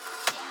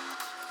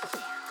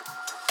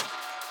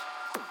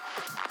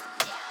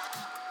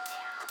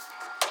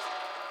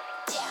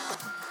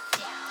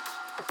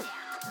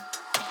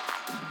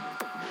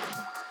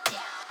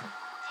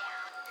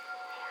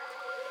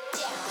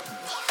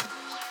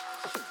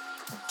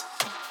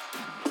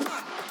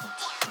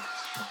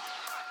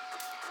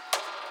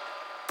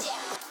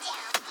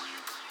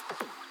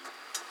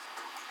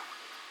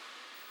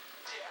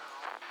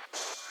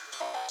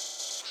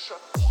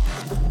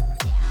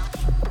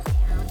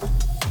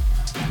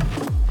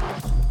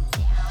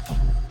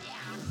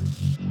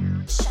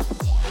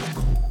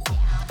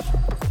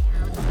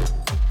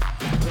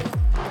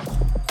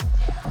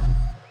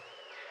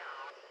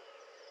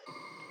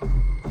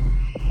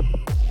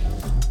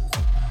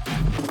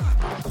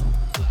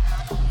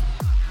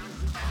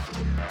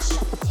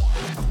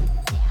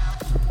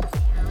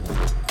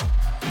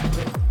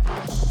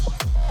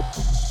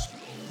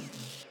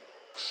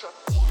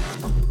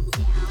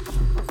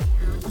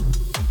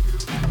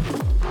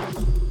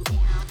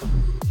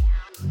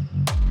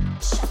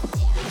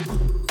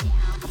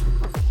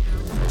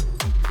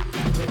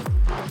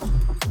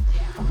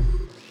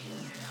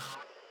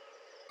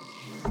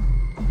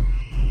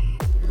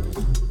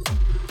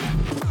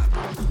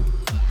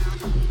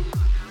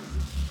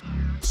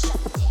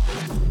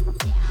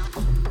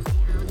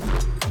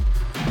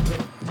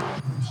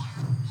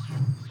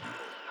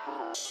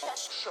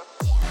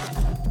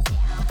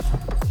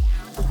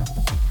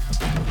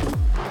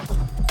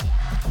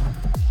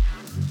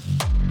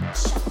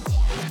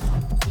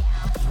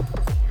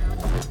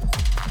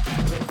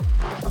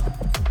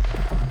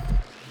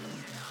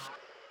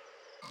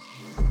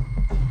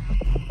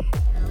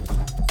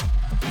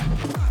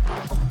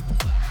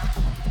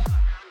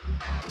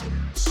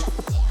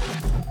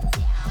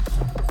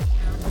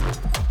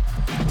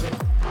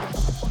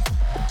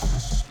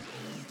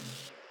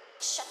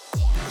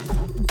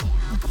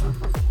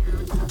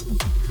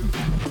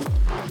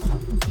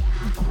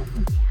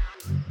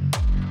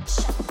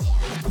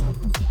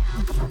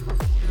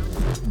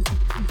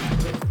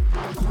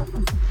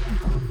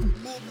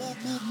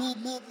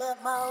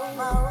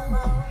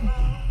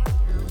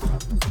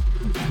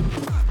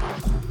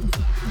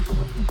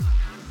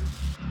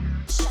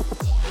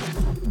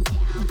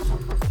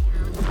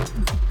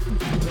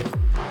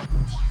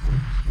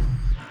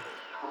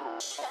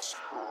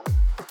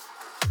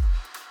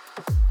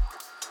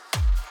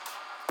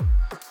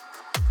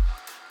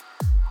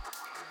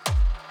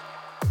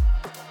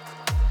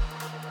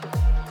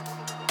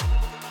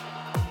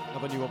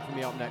 Another new one for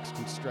me up next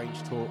called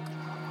Strange Talk.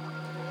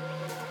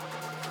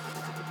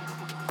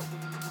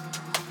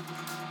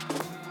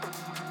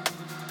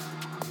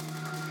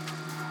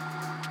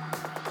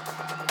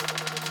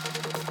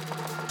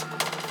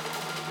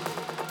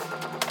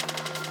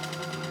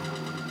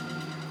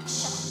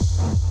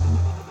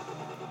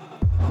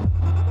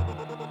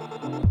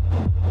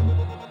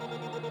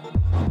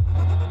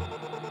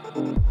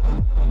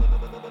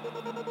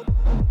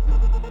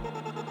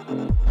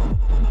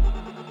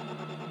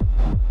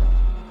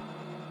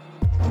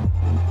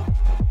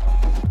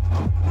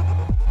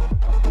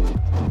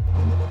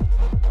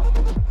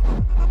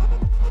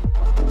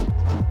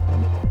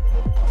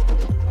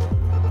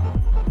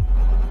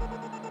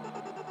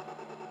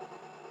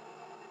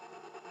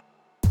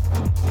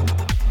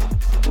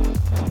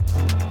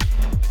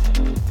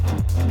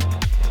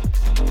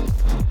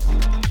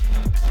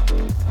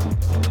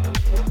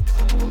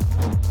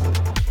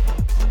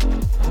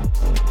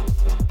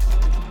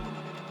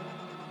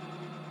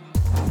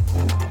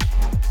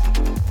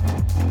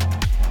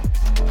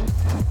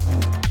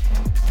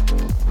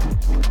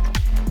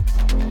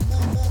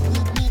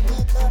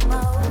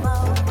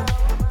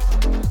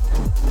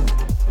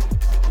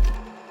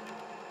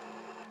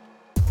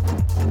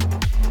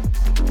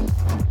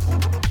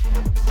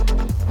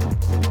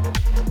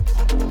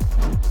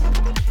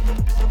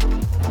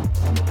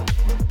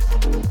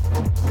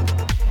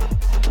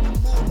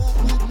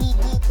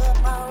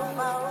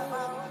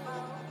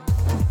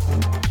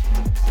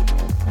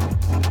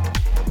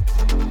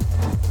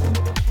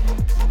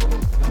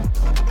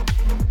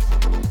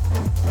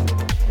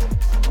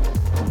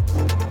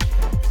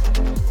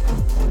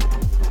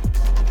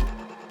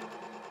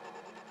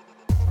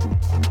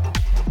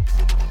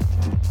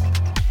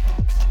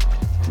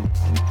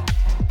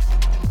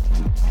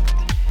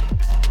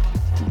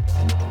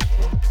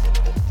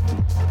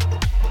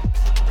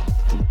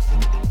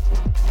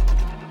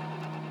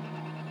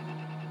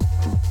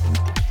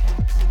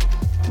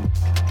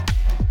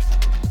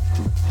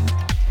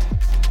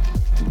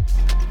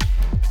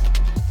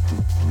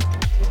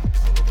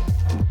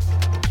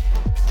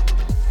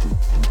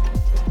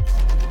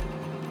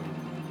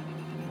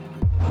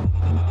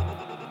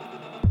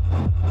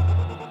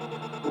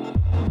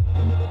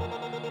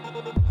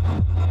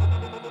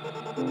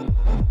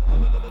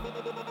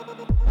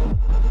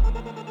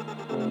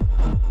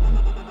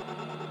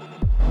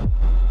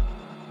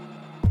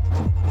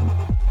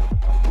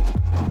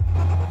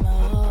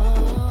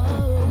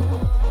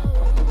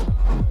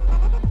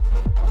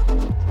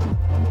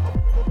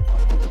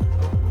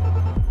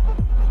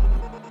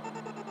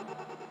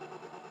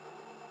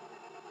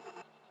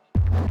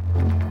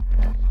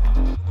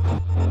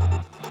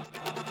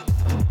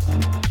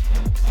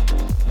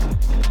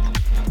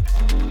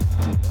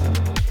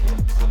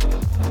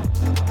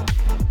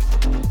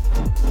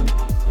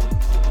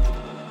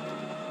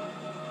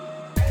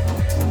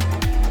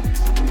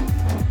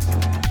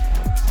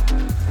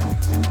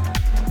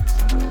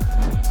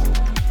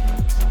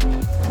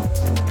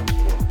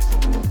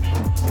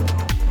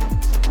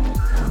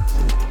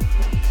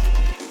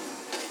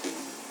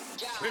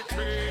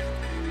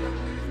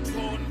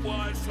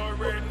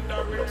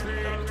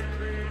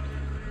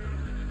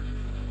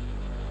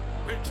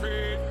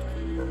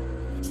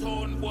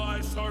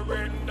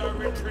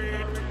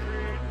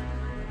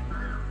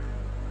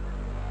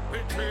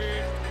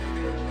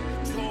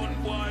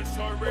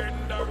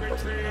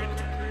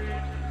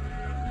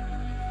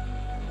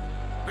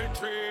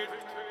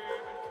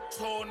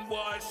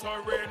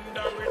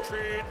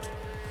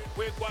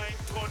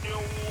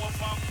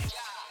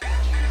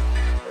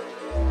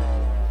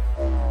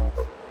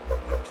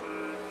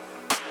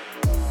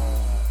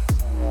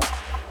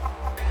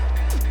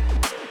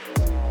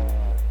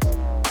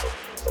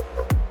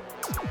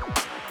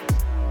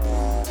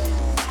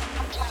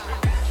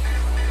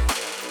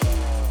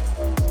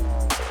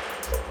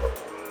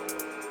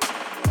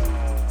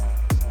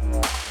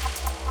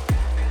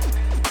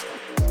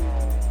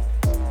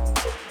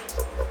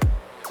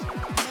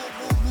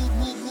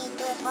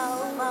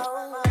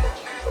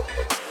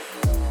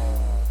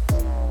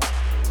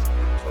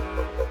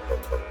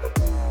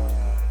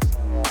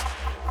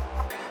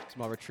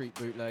 Retreat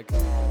bootleg.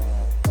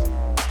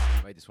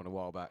 Made this one a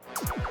while back.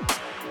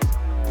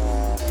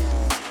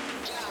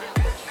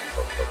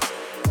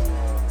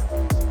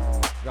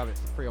 Grab it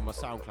for free on my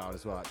SoundCloud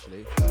as well,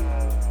 actually.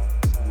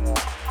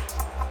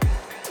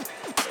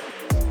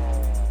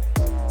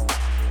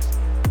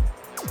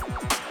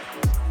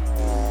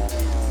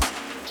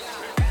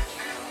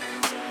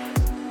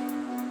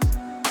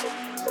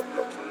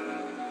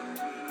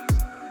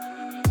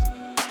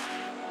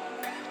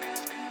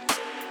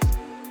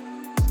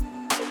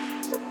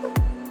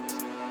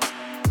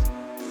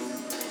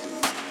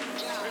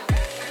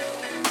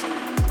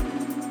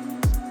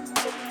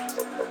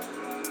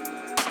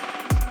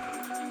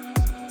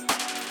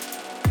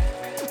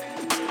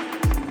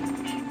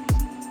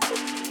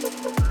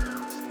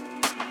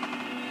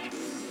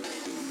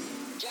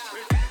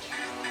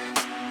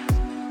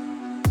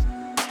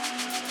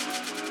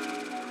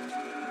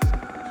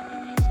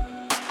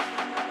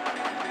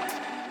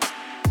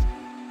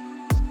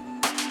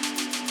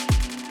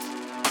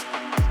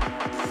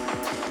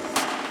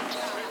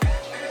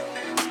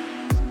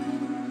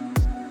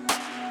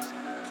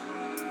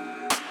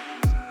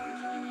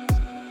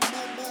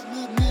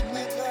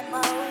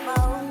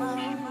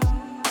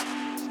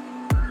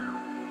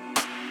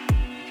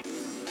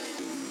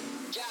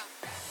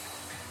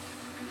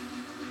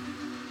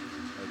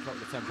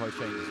 tempo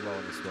change as well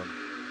on this one.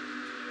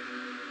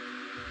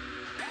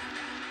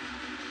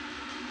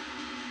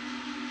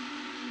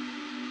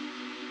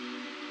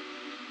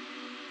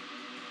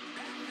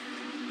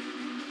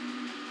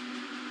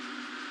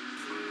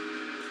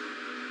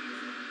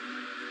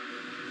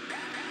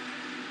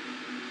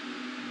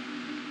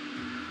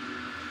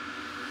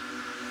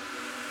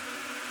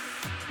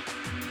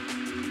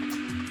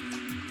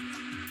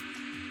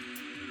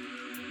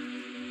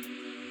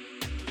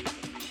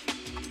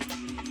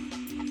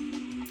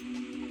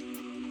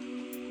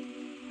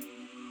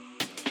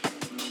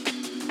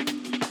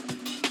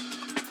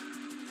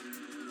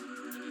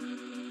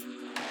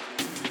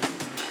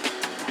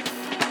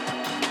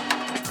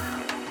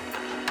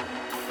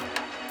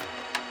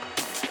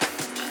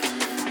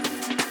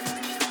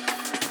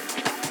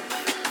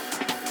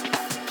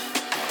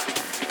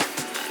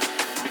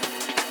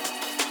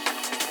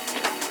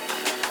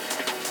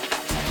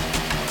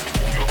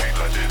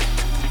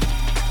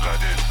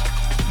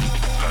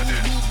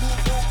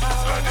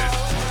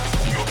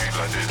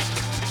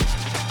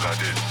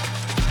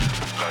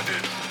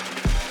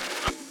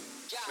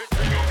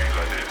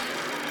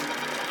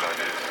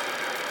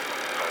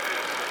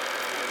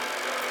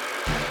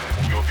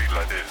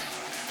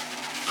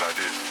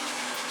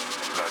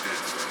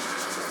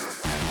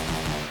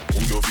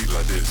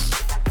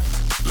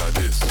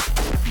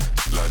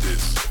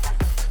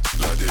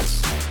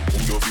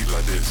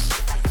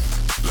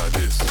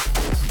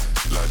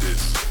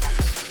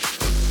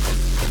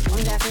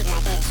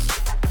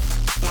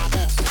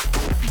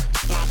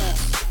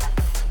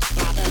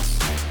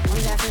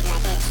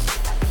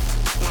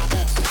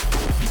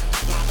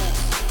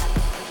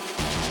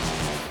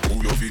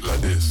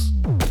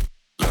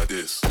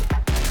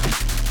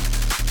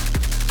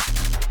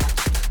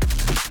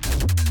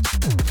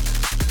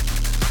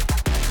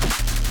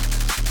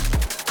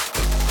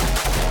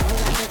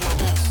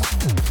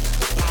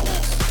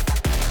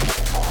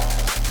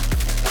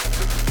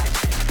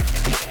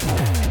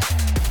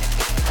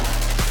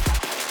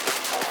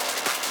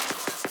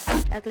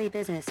 Ugly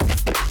business.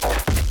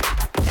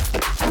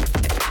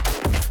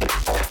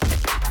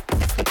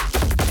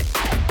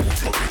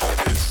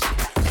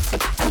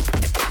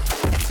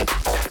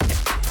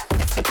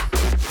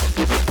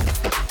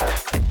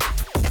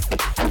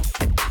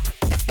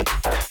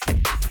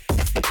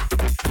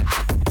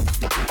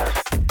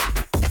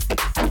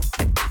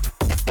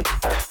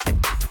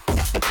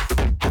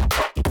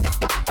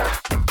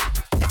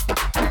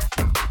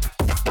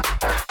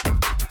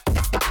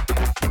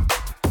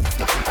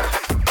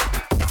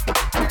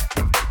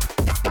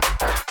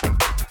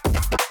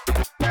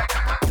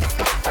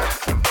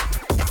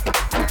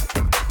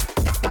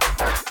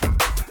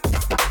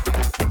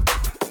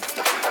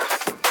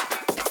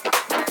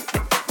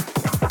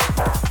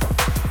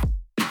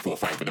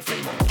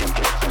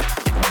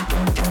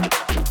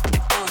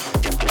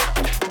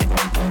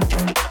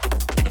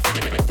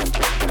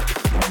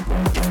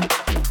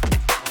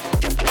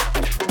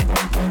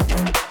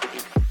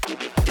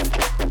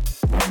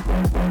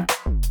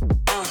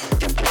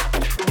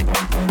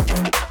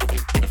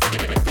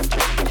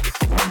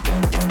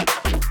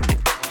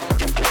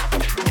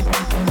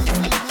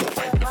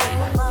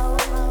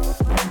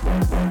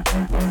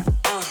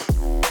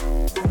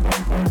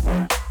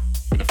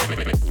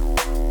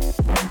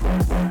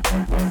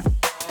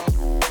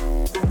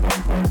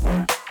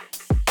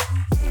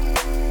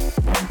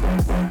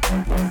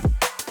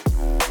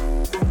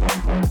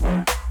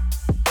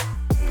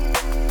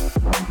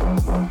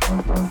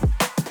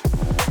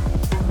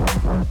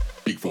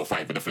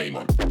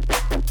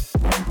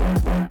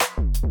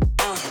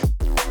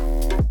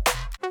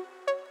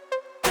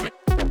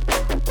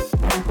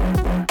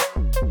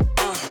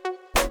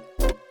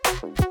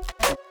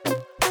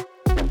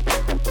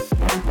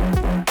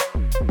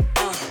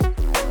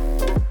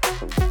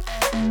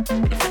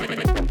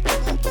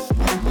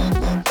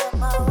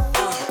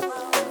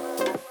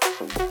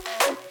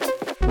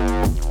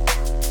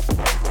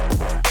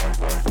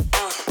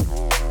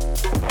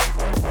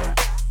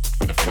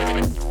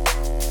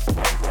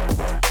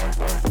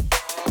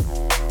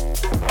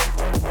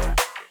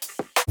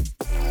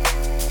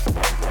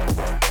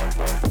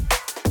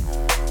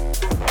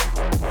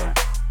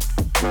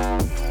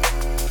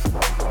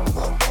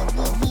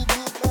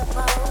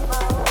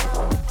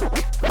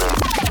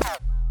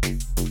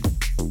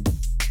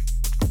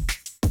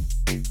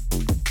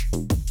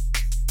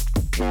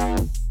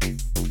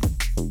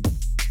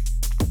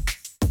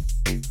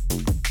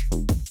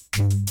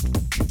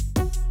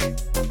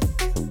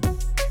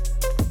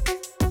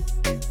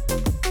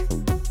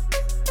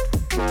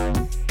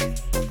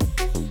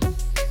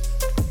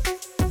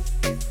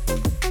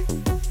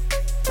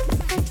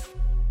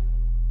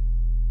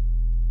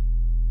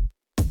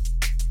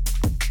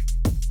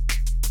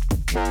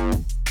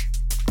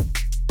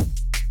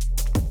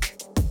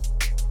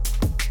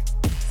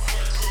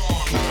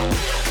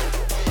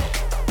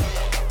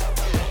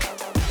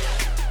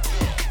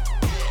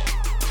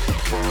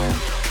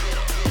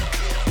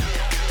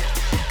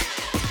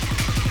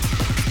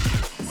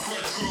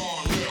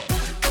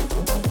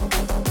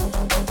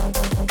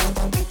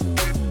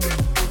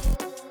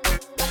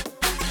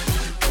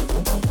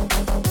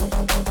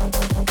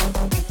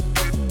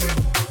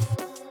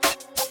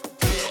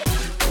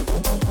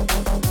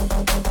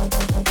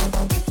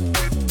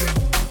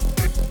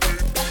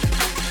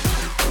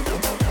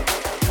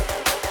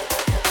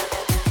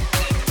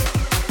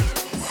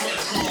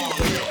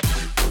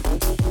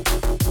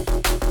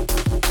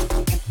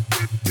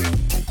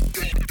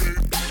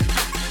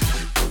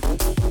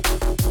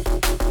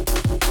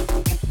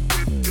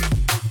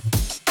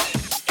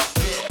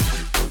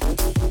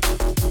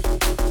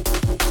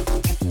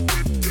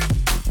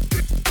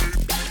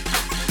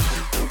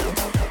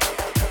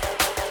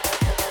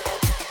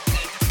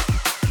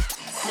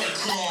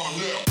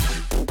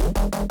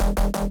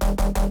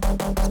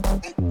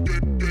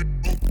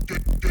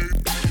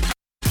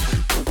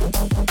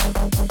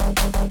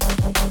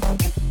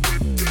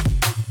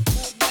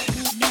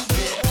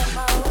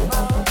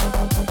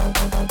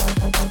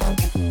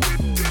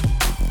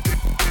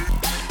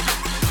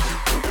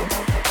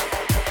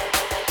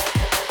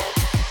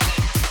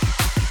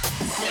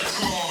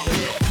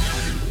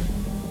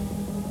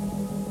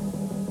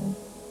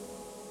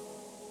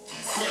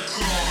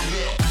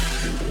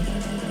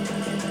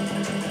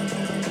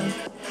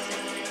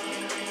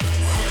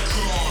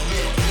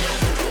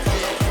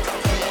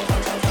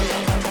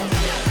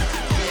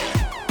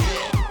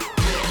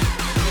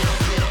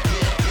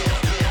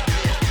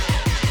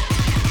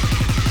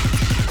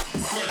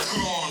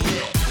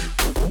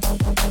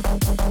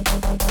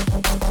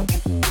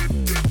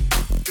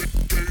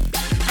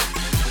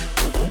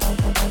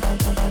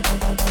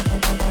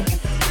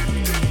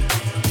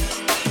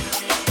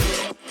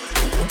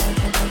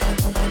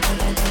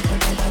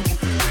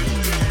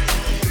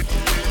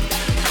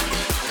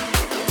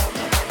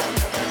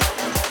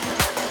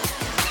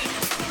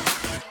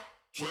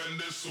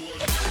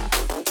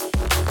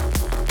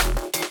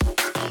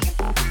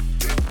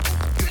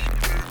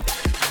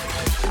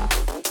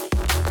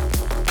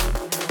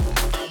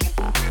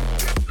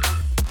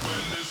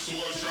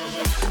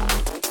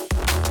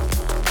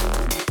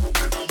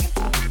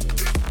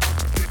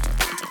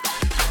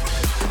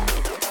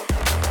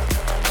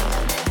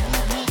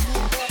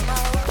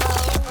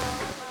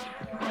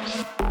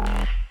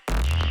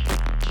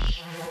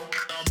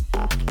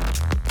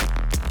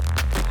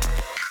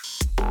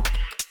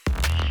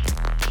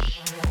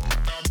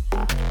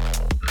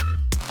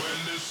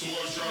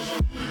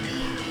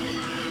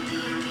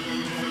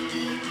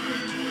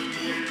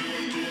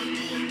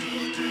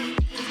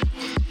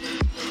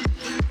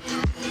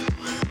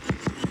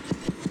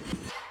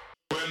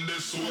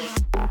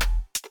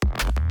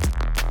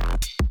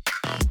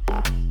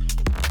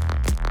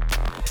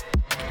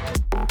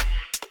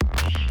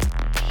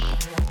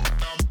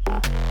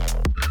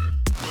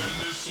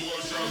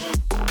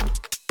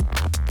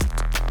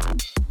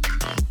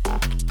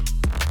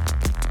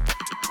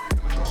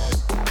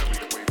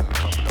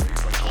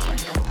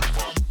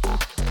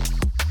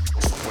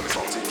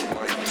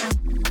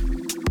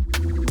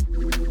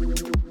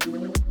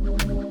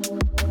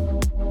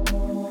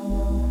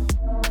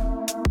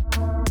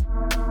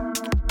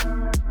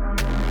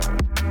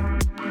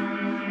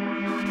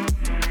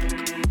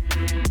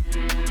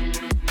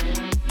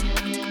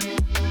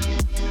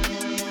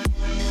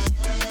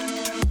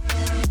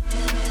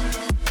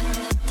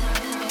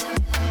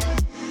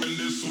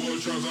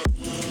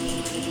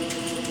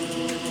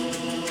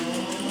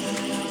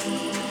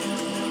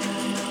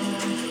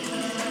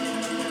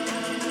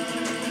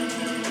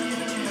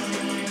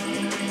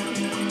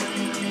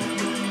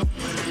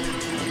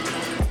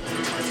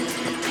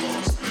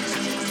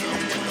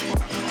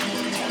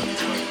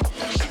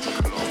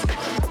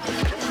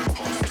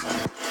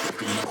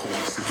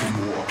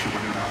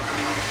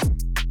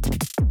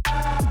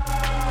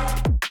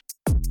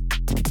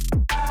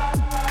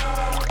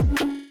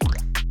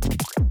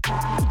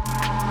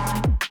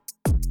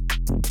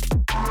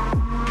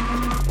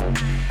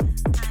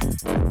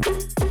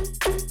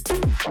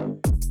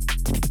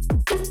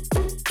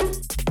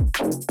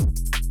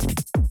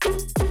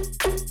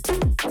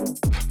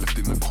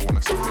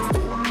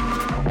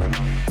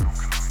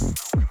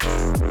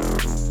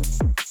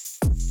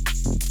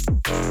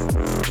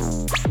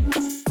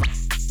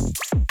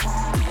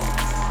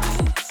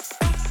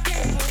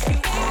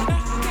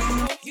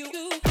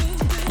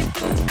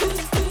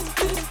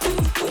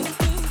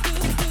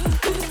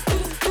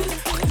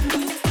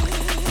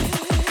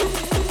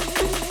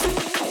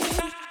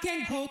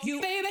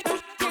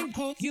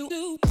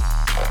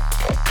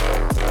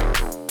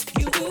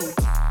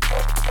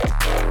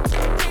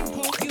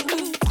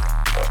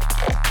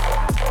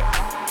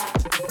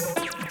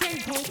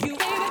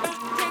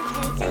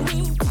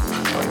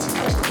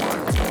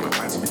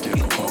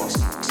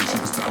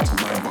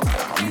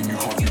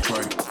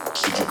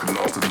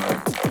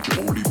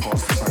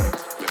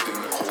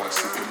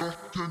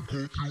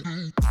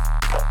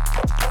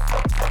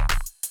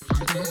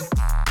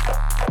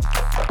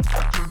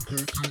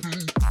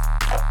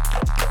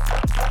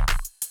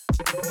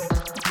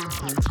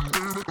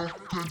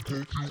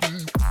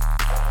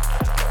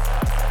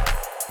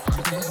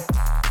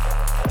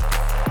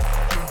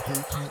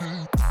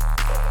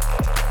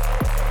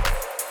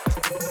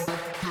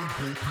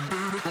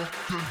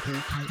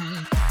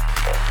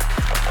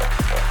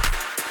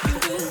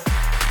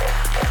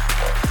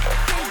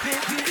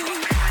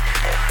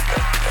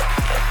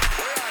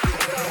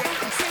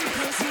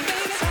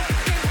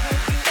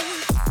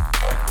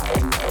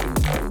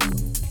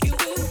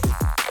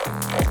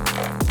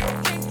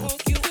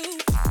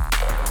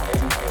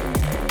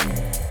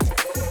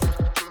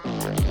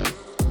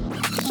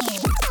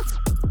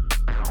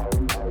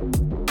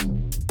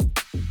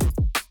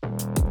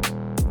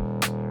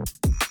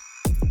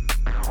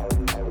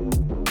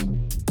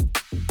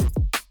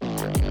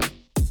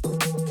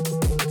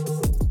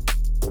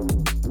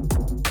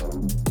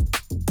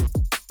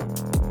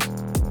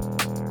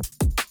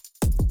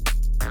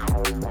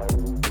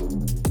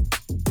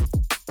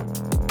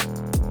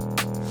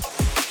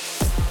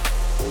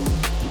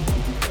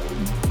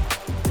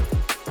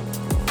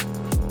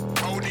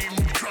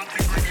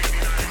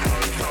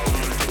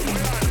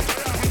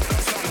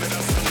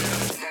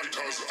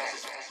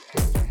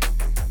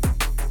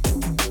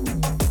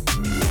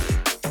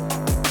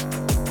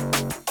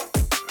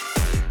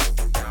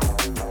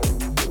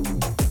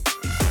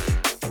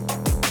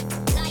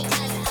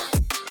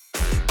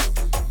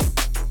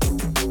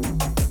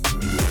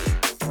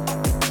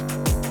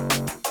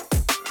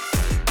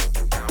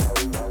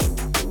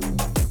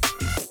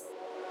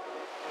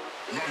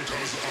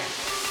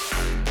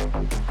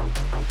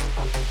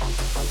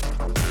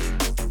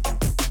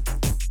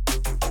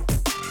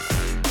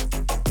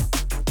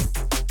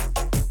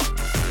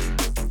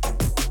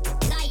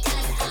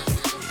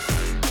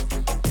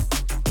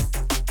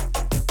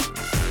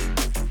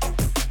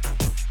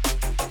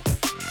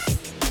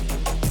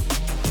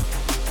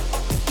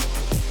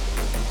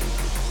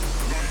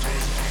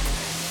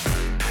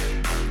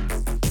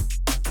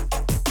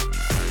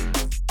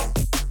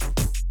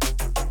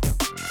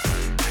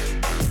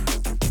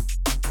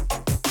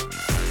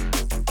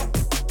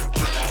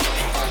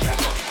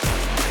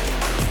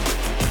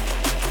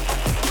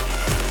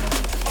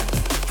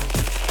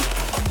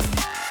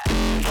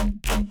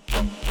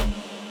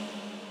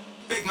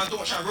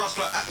 Don't try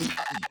rustler at me.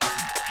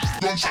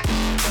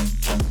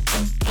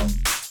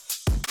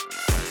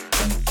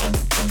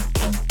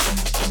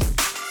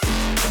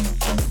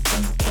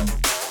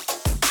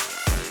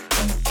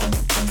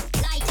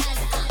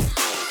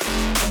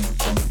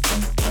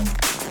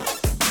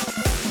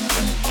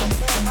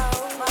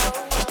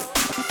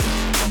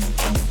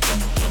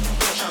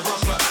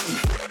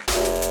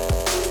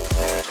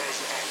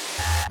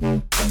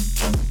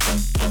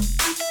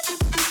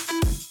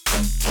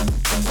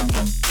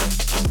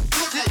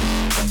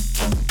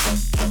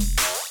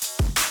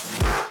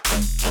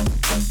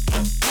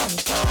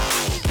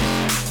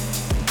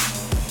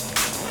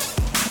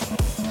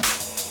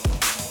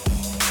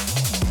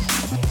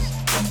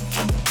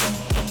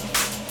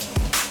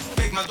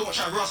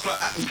 torch and rust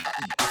like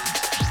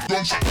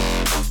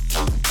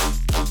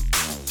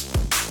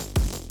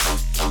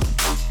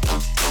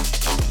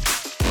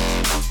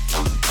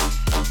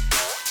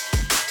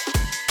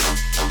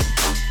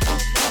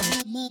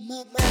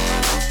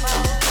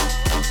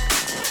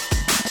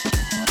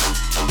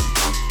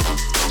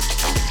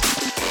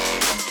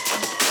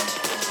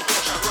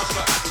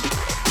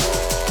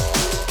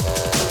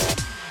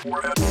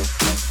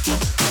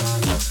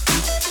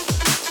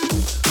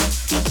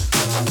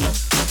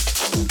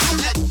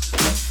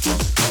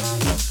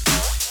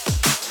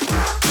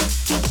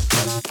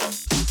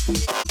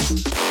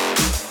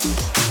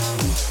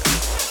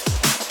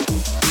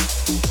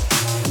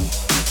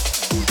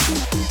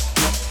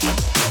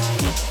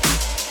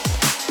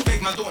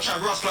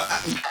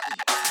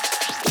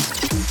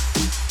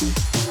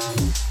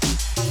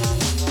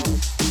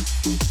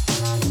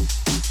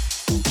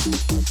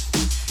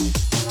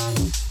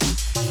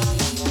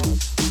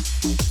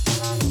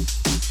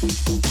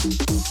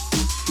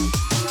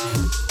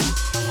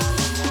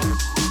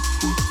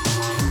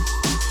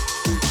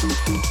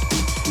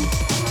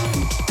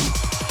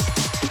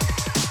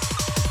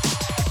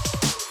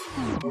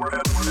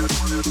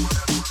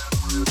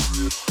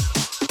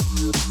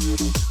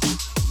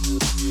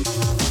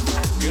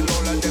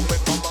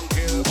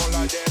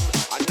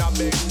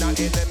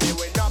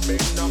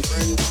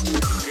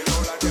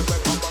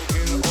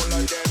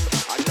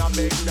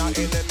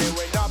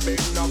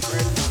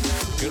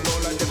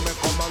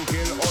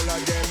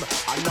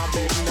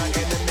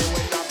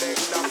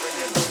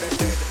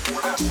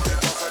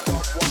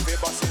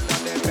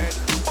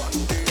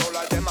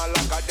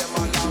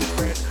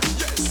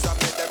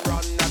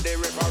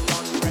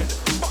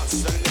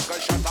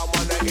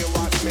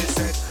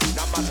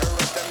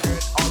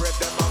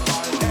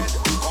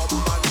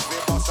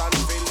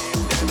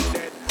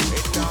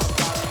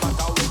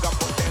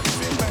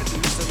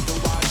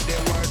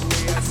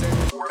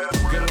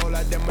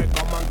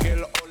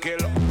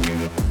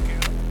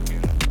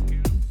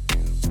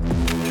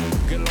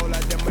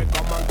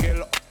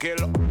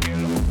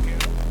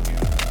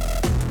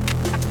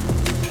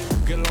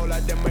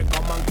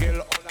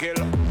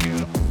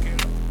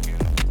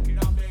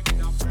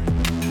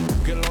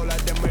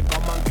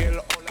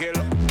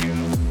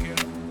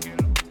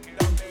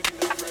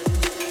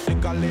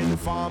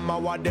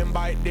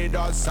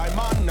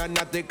Simon and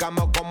I think I'm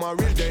a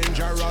real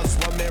dangerous.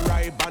 When me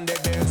ride on the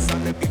bass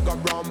and the kick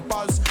up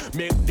rumpers,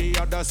 make the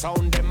other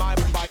sound in my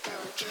bite.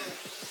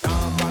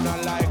 Not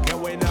gonna like it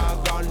when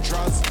I gun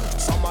trust.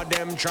 Some of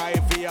them try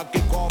for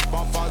kick up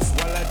of us.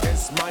 Well, it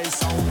is my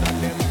sound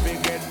and them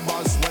big get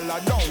bust. Well, I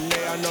don't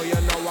lay, I know you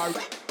know I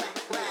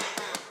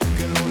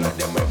kill all of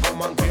them, we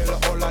come and kill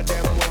all of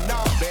them. We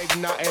not beg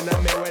no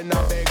enemy, we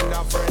not beg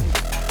no friend.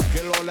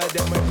 Kill all of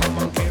them, we come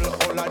and kill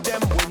all of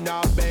them. We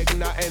not beg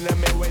no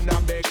enemy, we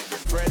not beg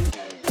friend.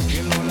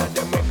 Kill all of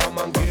them, we come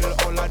and kill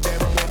all of them.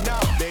 We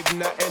not beg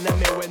no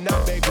enemy, we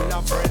not beg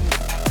no friend.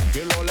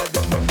 Kill all of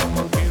them, we come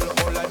and kill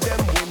all of them.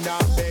 We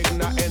not beg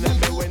no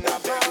enemy, we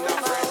not beg no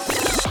friend.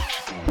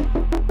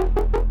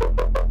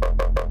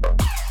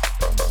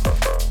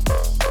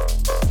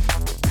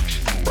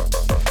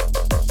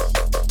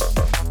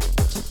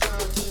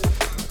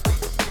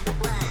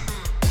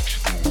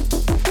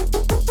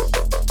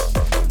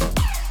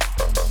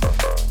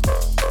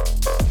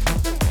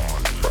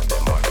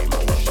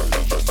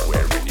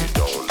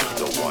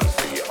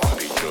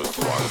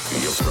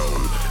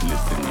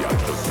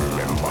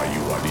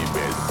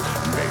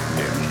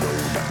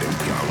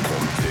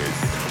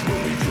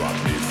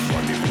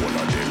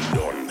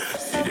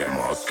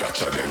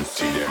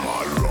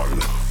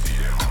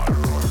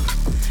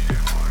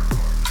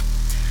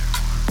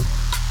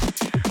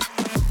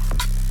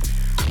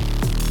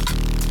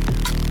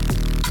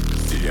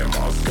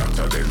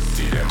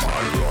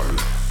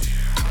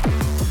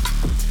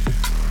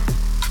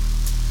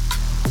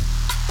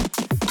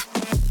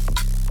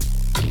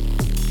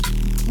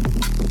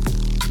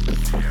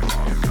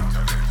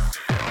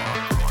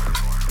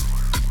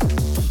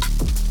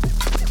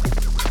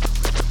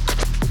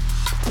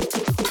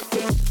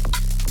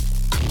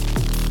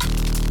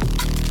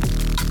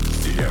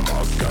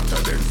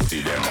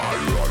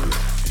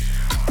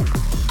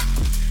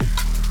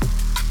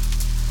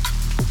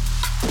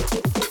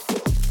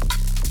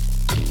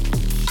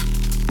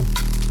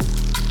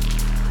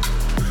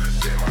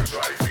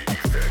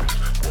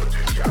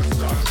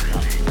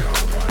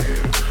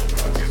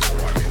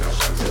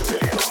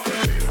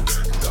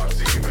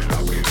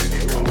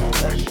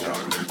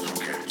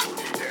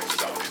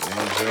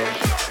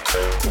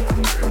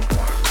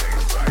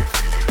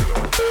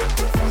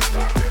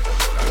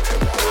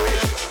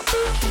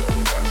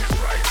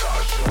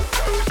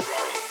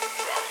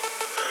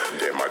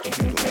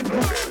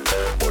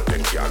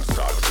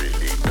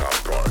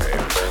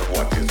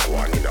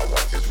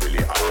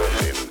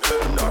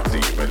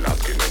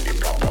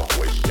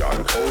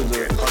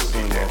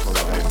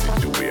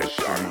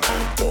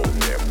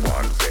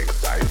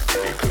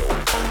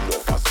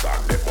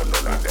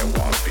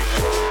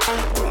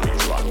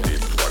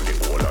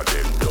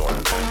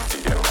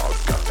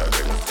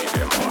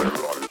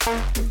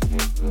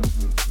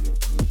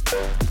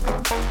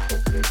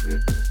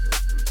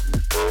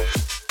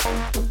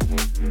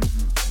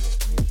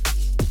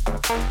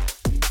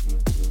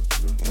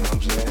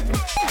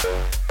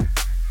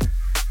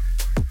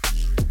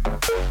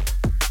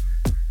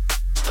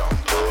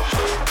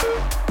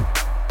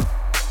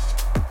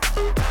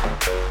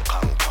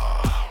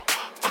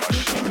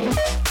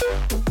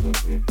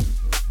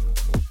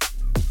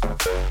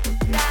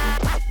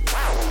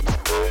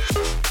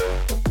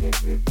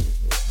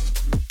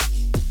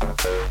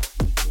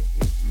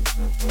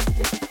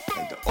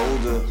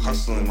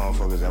 hustling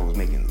motherfuckers that was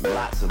making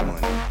lots of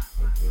money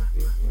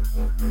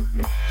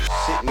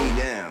sit me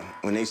down.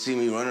 When they see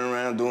me running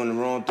around doing the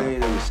wrong thing,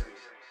 they was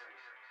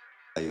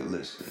like, yo,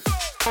 listen.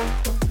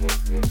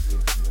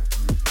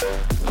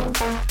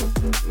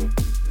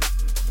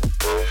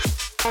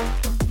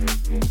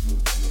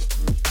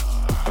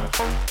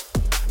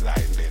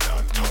 Lightning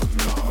and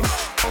thunder.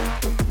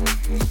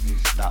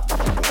 Stop.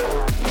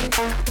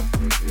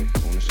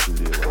 On the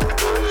studio.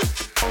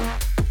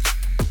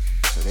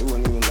 So they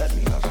wouldn't even let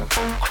me hustle.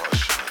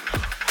 Crushing.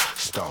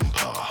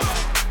 Stomper.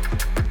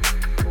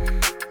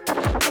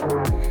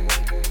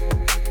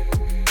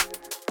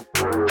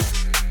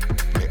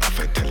 Me have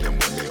to tell them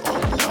when they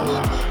under.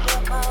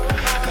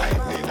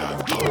 Lightning and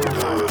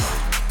thunder.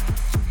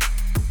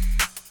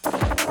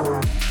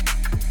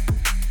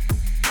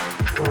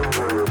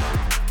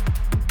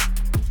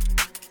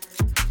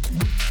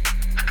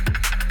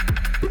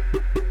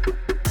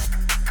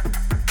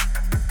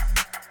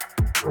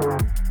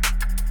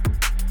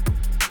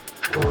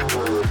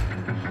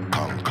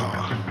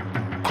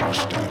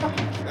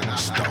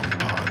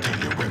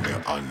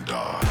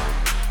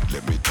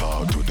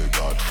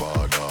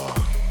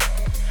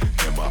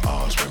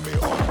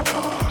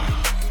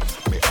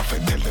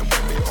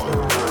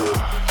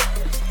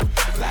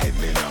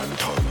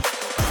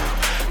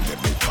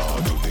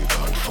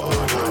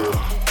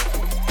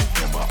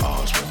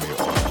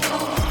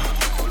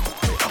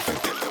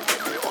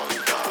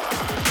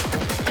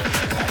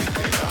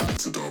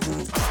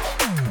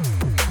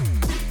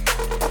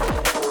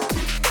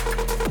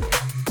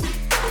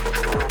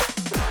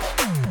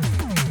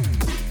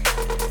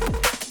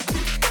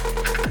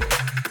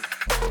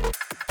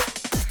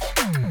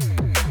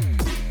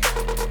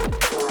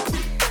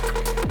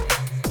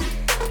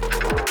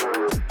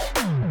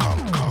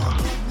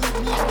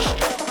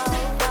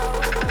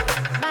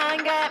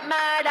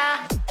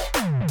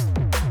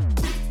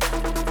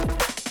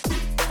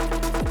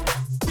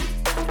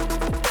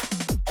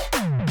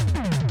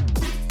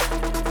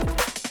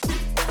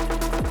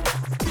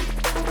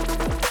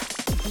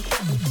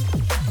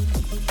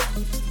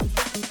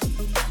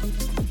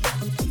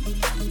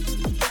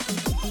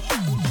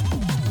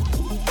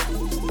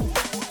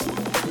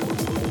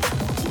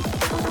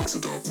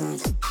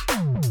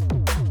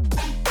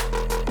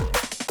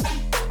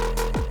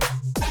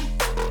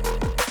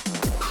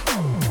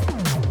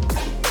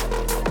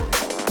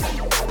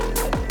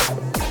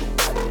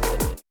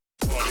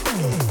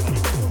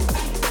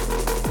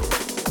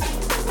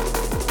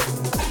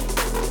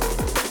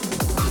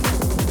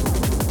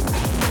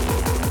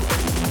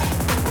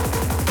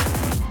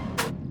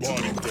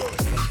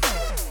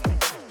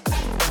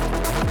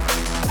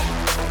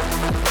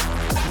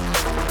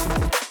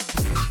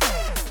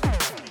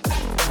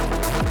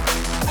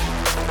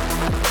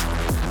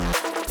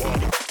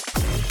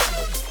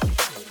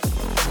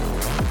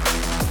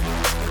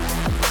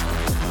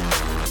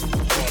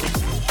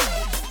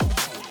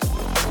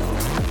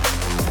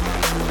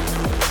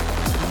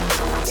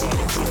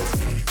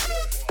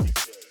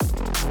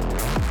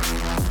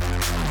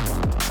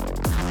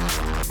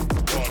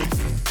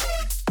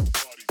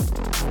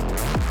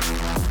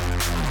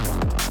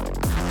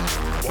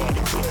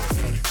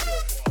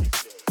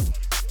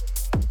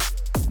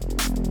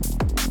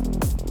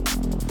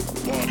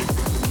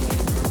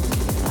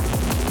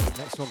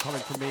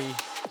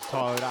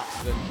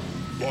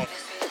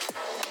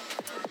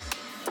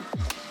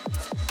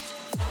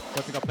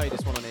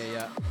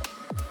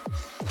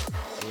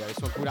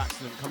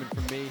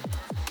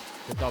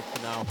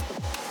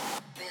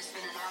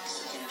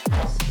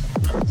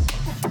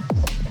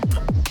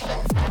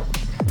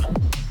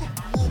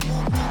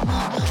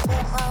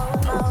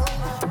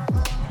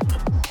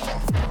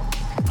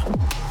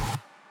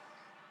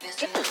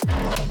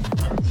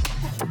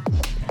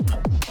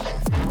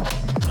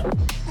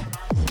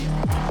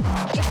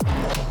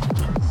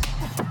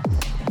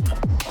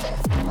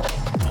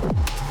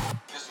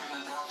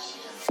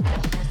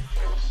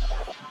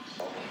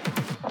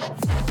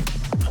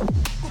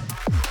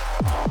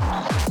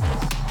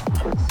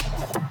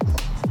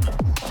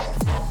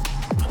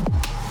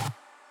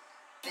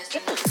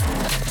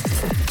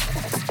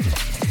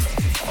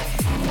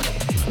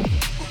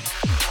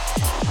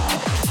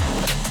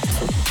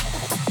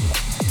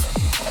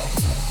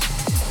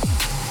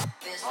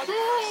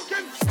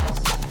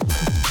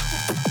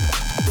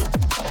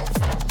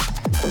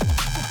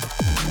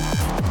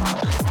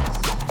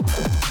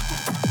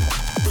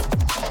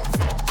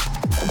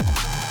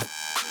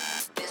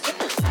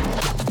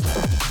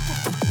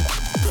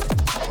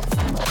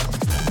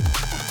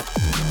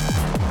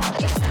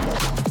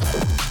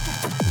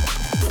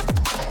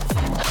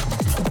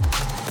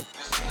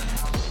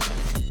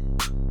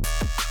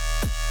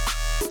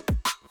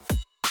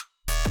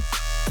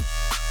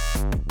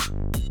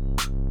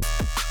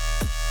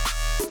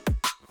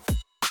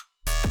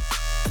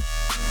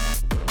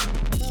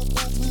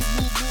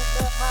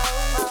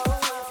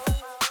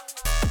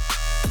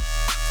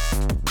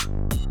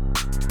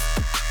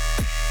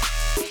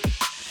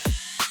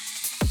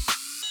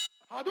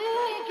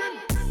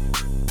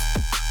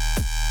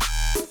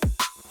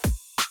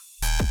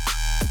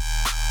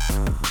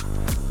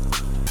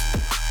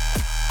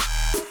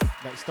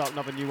 Next up,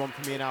 another new one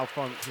from me and Al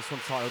Funk. This one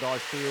titled I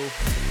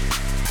Feel.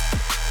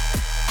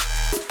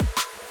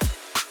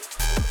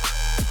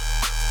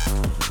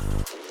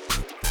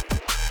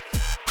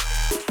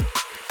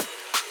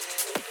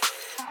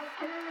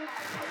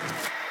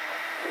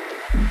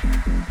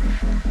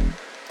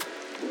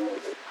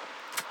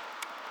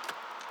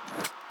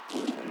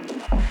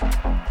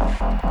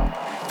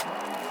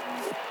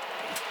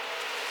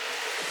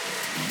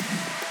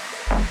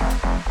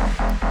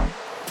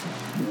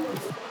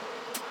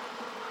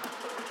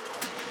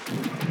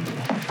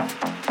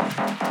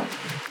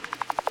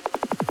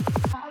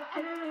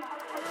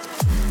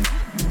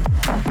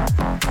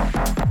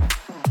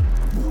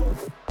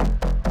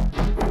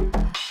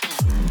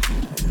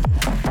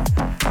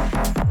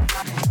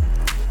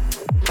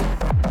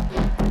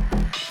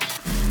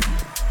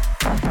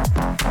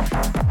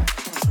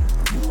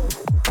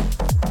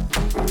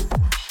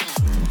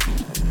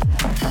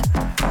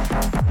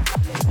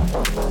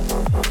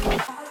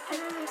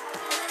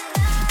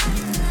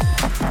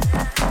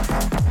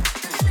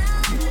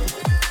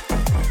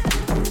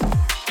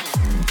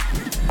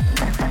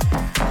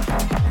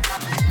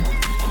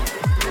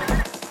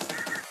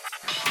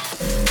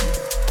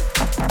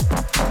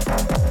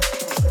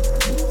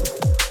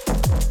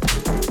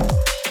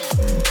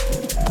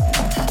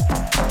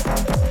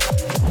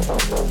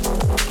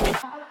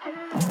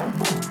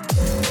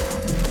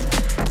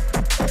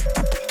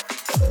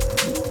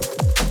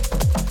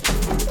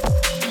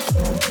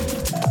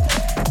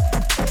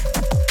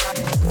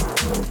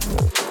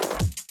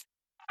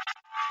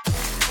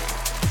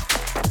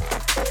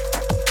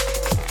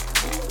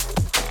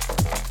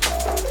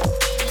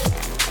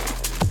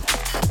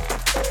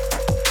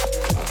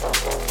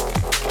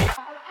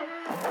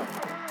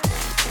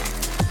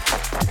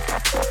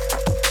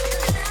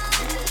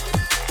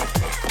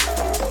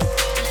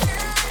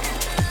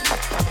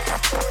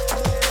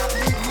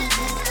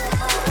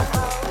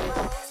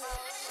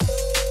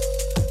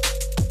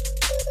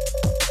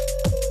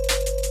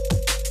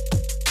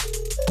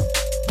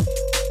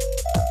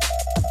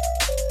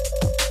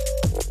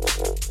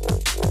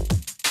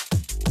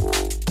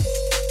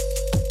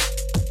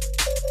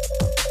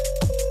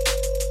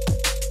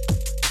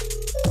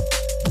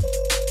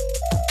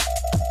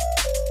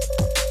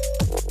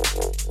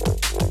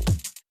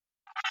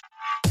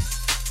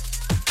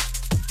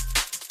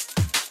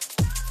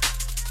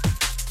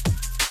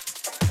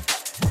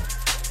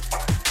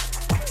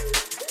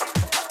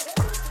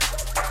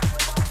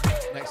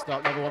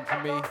 Start another one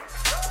from me.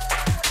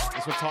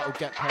 This one titled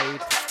Get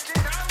Paid.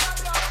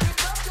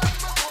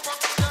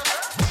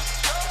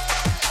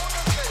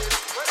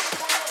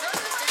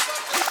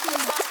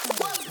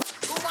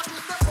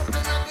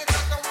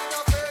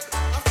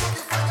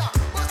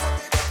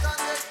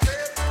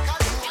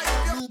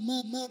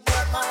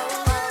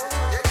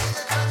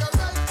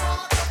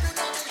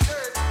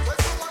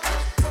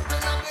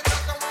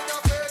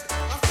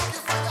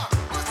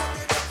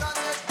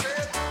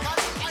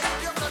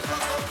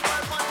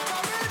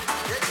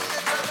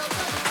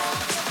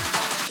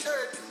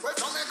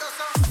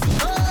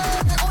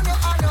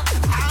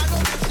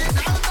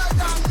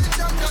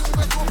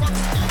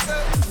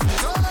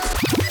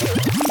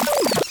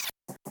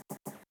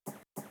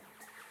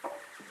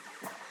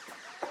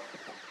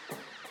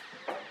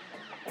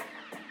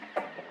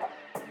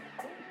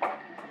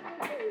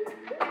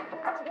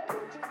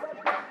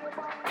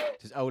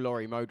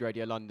 Laurie, Mode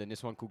Radio London.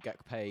 This one called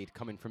Get Paid,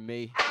 coming from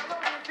me.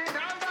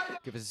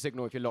 Give us a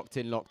signal if you're locked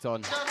in, locked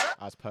on,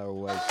 as per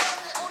always.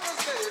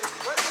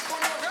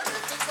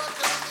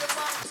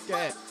 Let's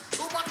get it.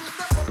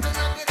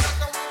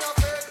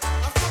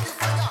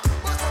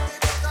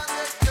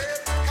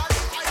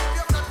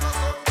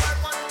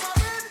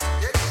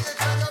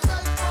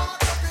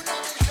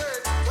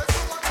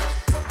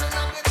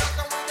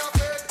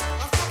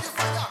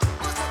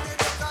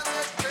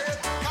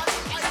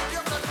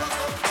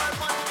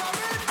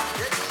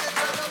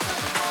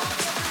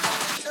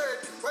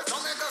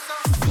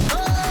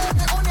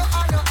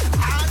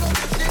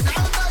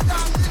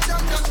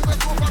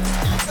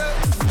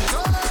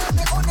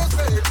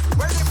 Hey!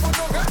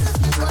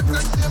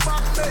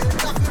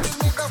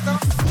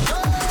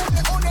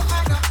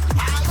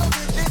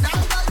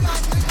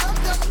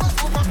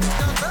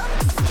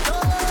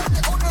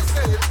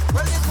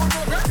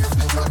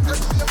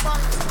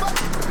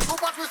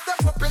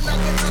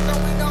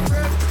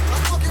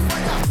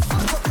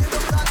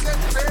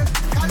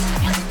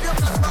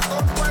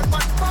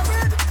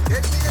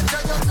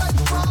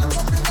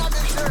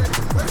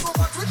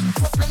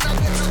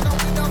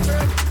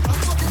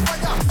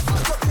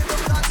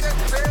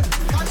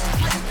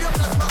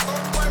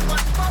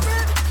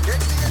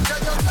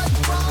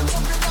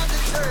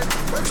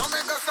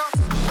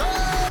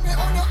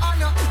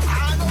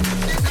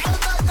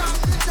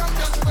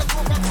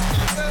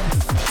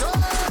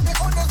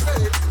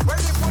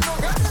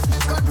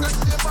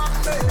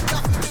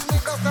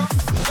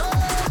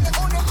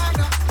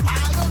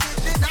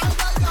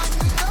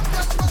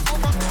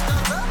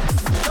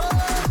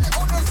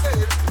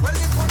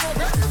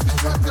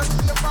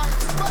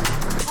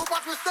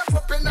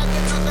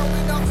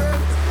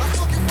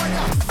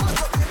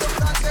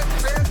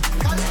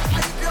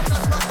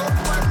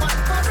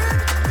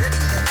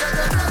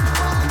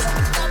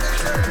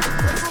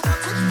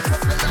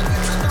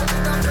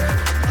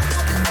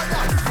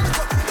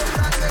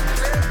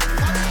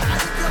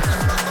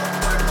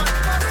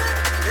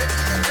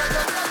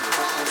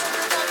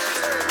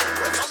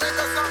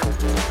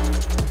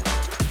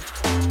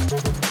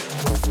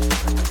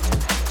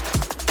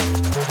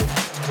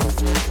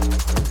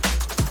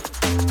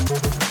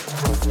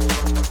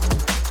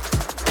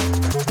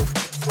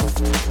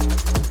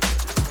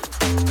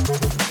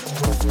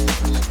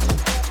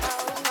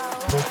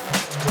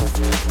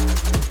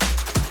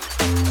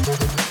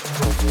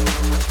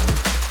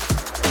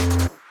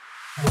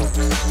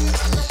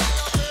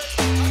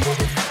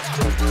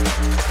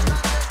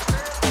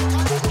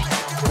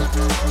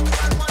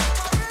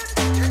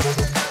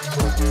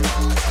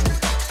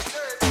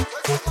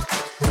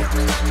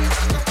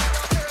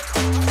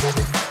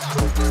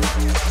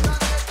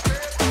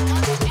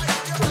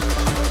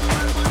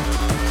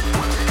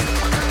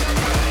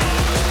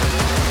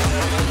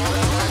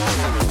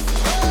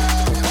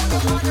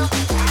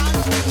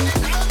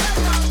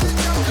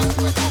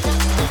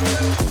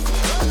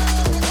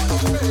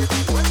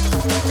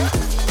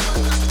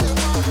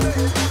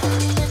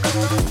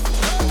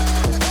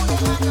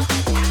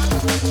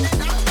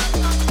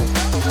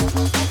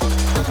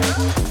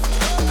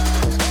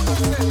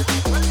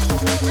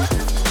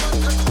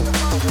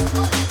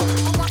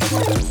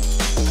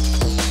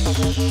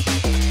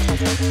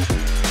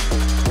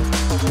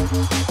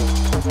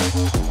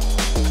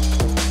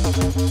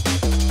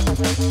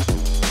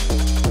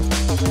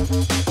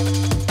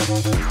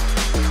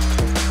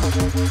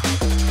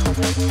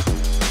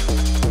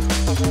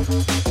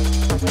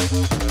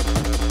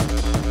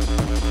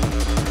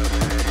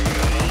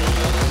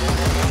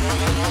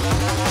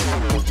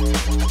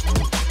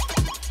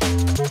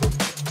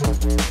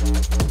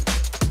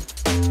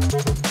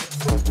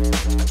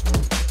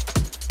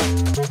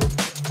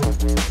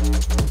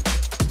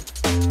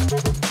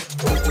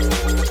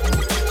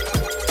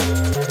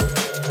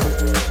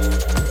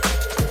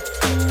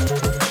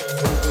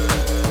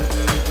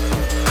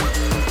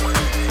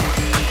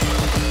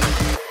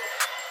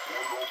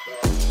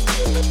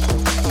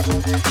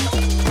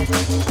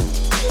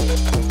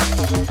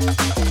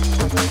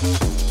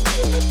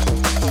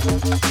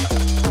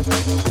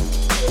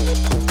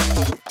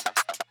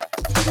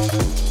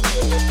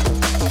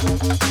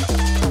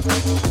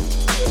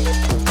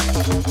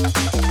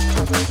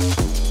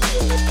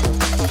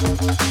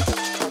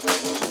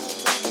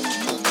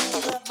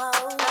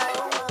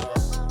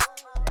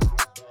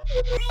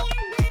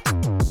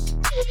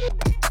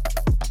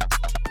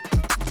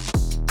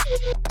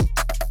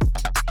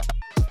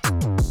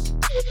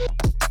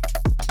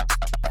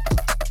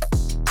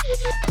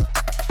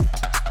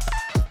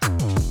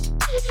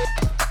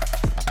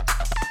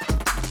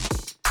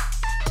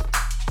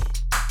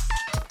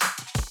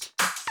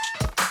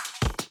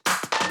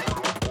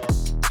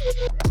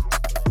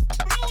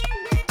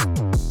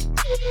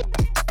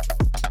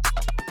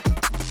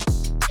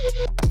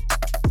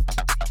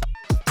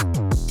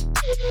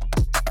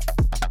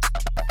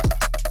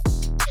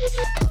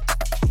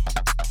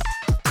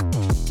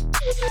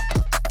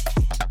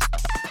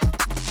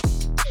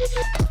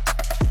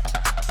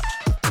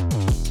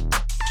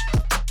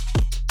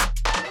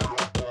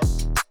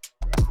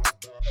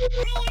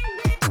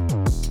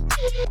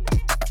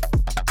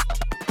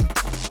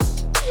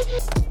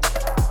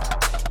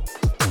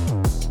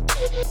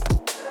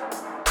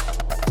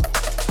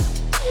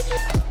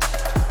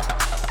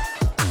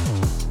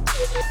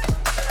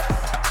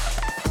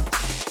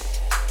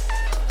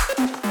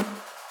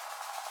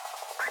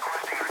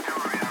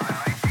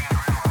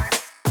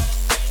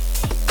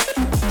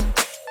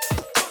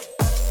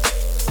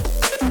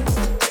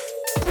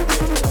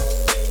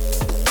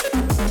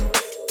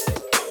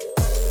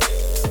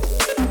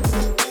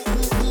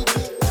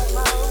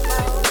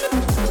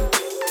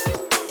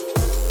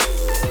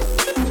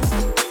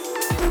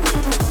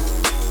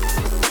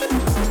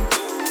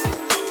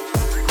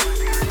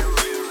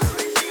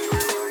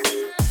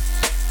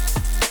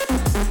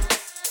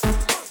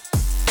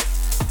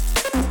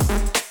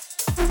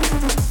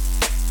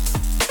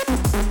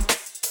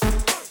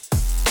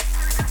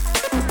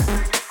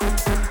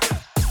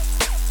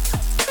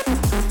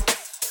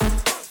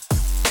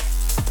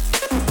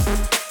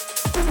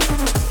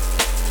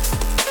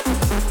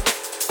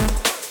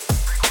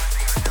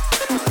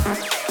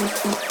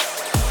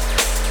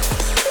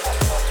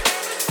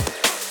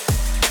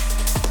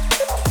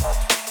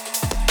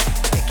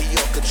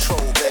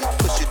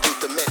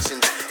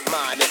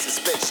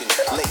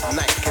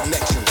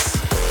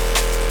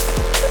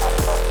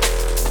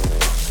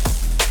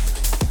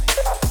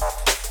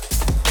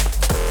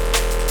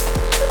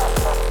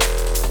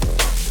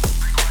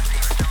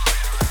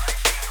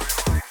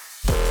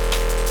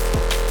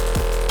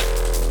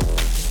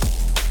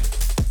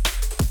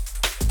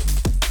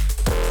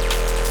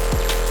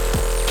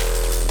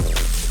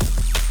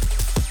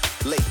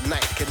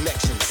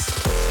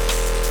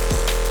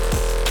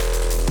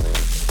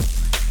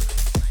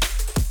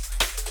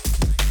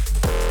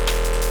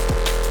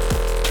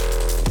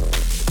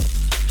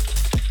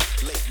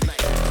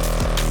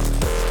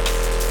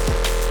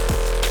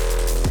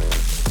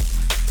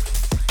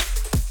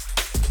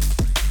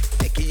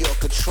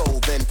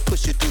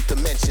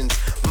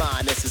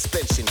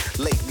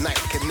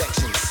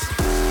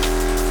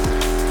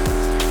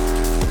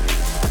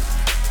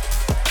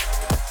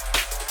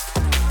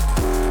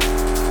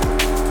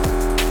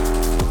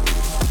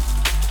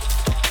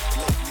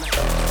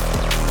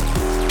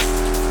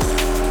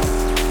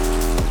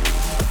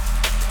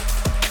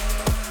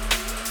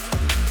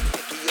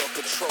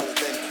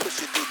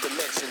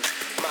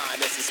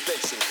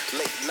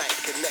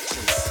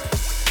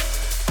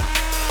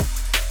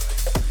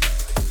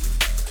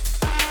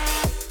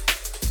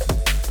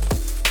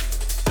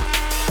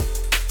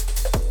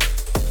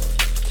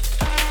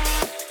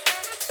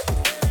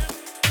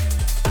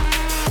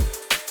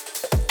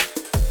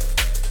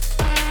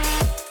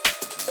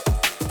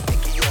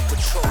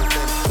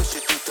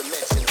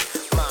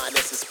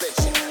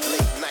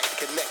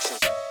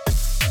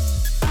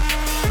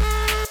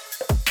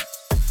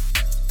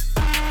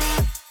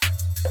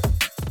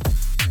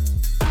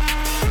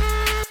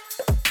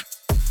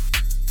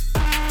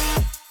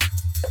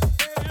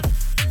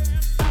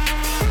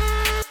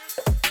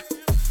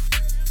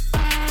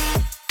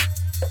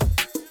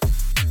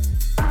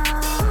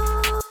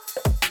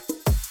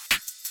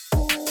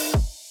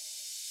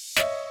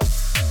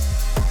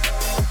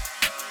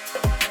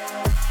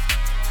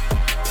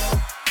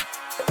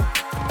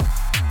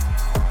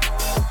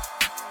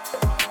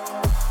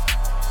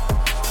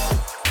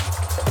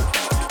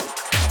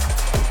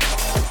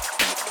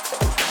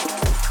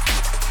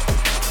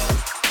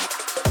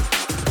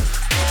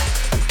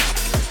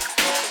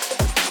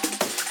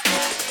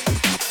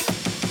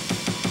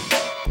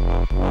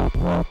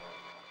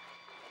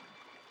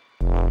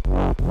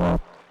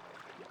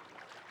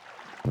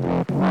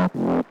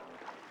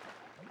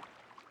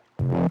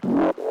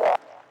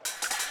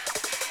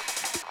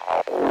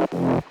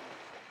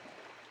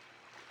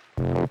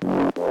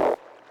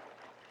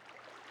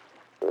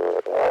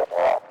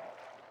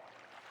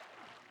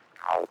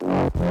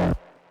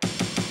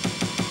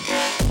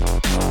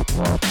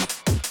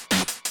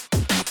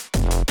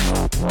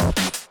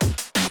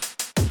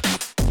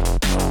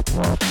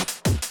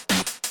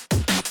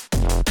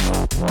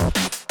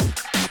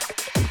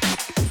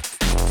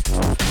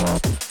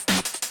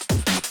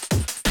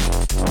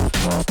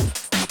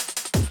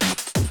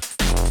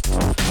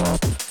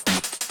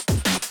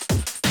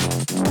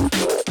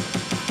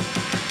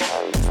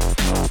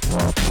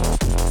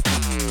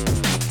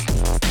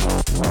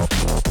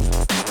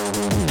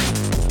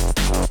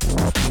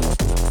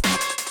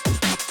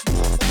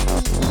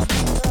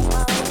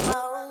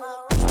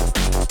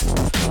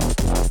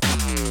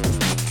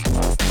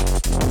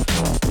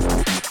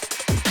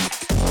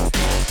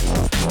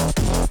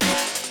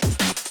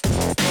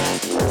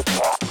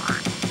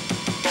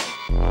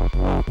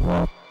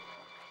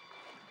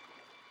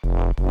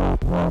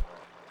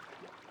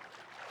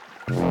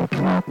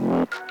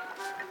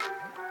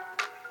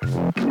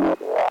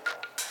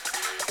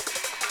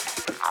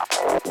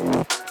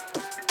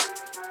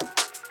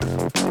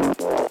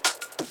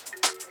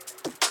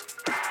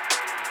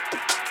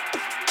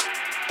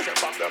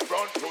 the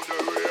front to the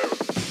rear.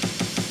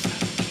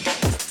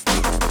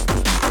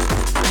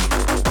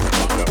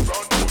 From the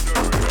front to the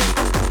rear.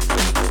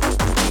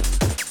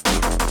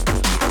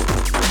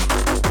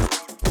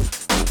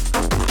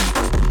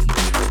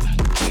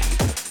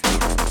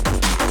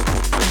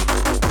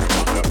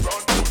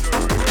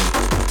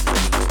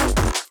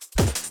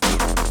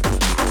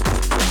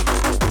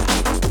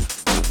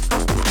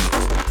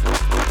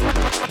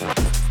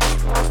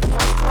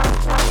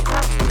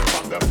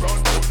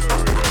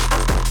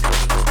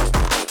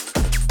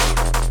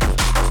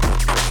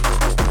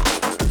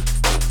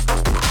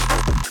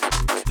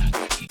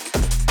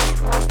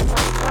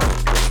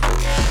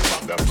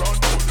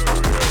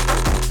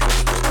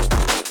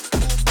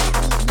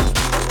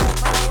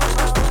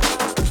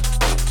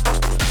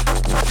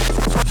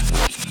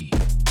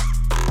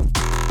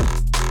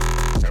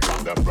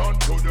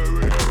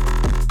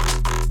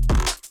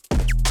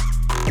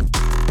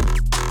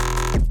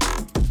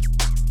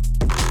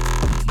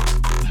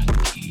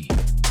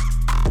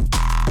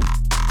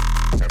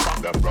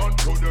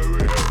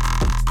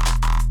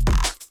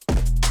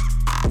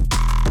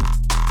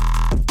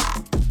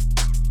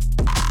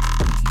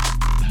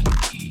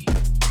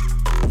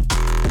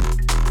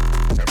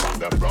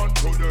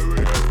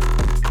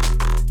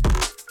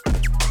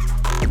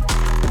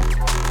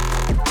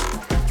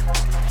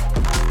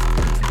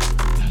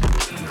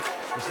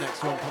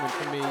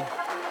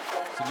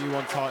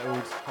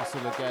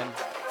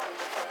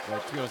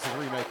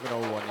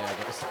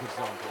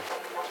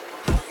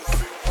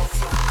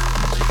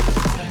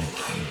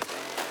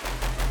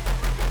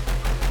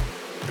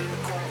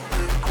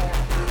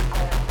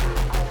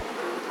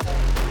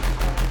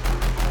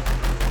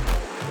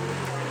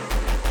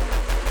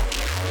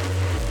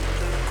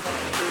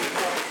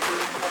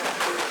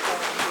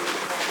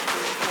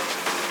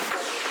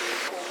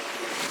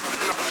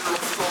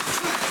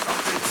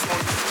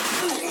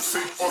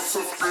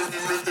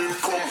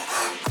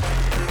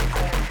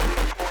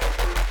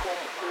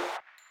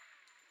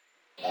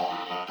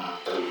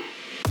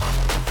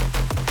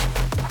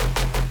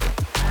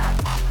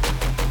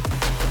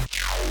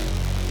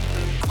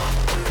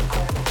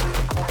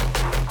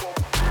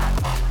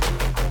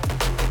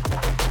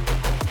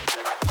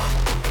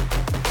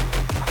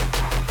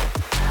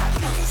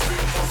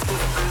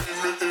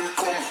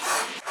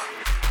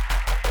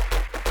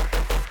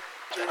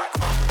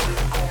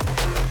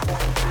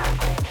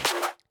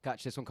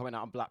 Catch this one coming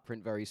out on Black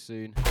Print very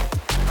soon.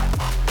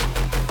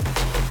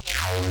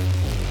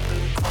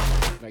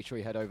 Make sure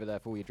you head over there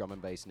for all your drum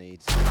and bass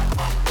needs.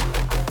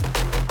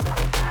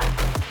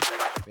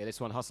 Yeah,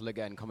 this one, Hustle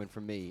Again, coming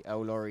from me,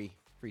 Laurie,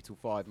 3 till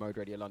 5, Mode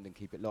Radio London,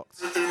 keep it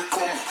locked.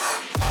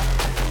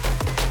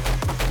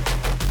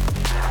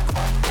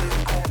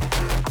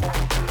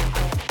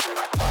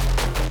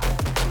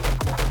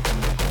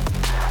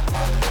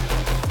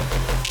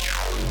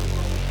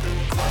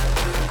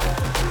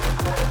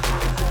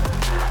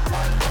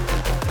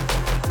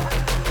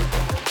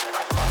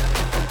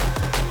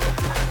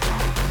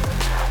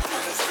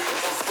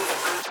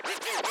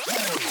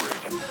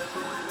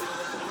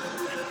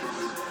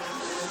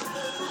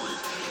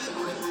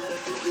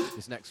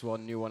 This next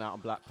one, new one out on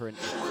Black Print.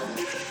 Off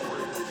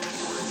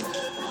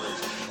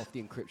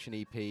the Encryption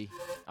EP,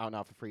 out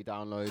now for free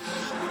download.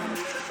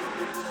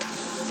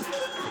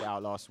 Put it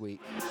out last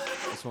week.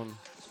 This one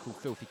is called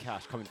Filthy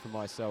Cash, coming from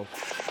myself.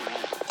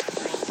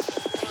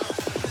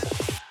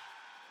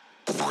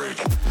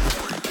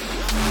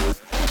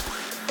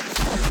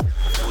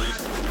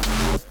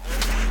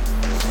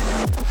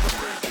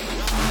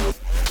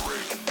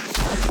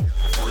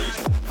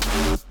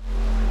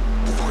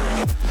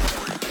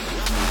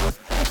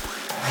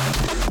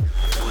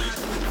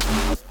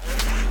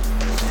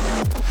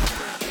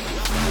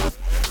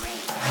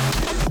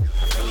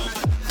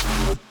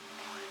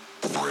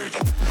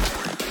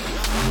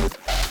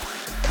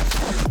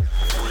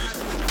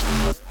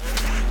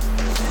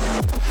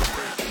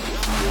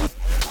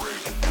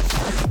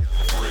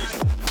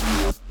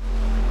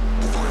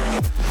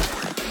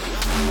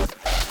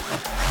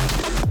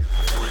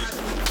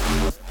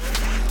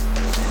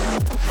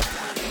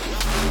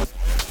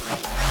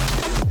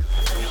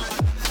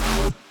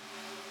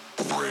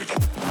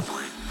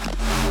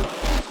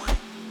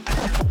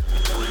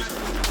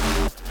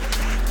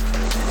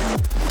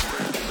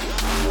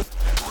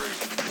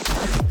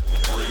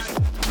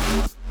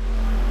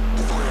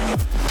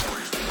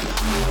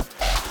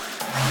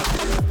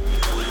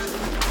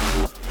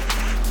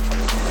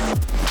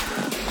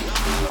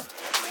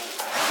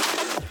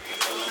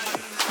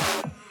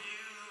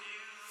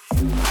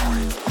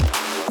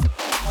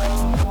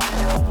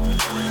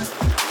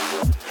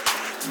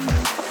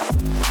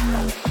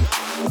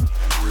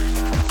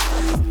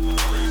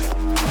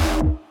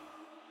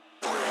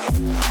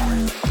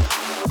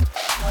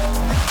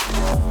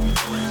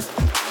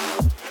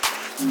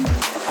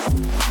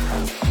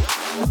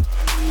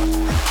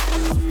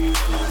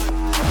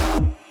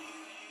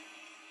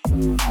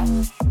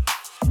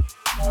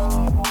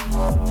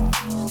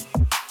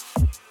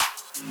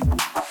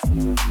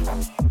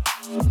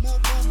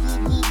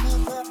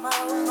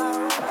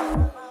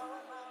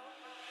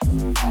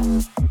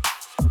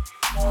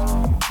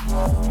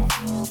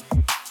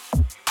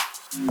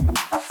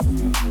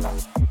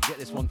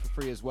 last one for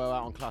free as well,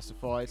 out on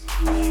Classified.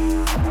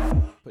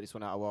 Put this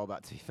one out a while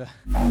back, to be fair.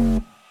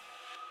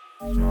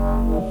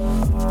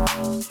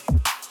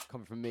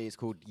 Coming from me, it's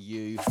called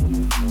You.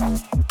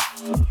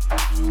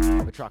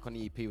 The track on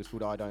the EP was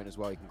called I Don't as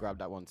well, you can grab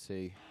that one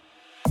too.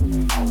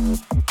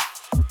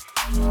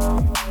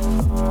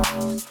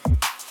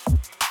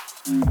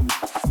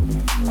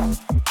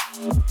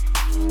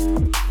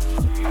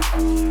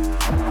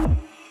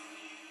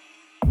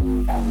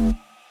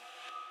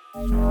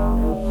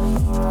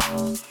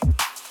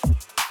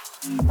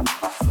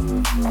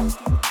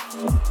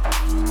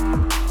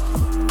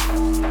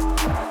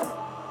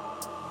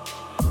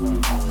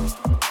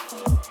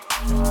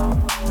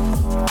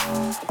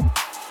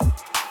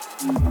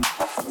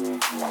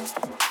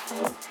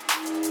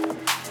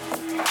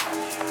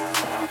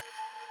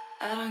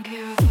 I don't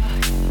give a fuck.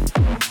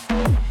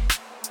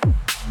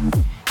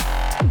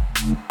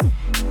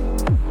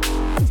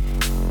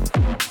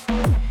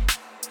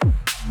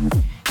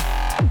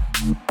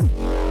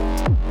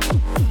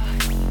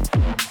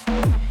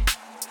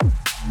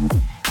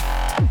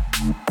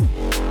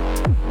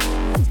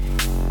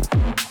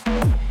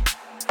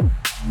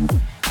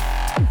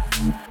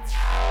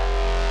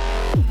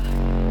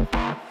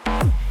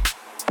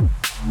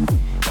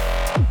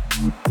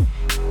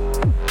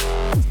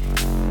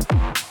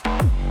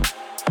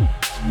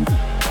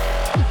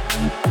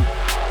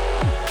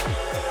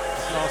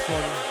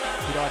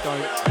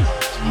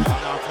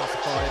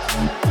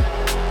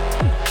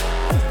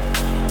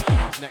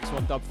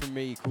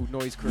 Called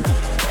Noise Crew.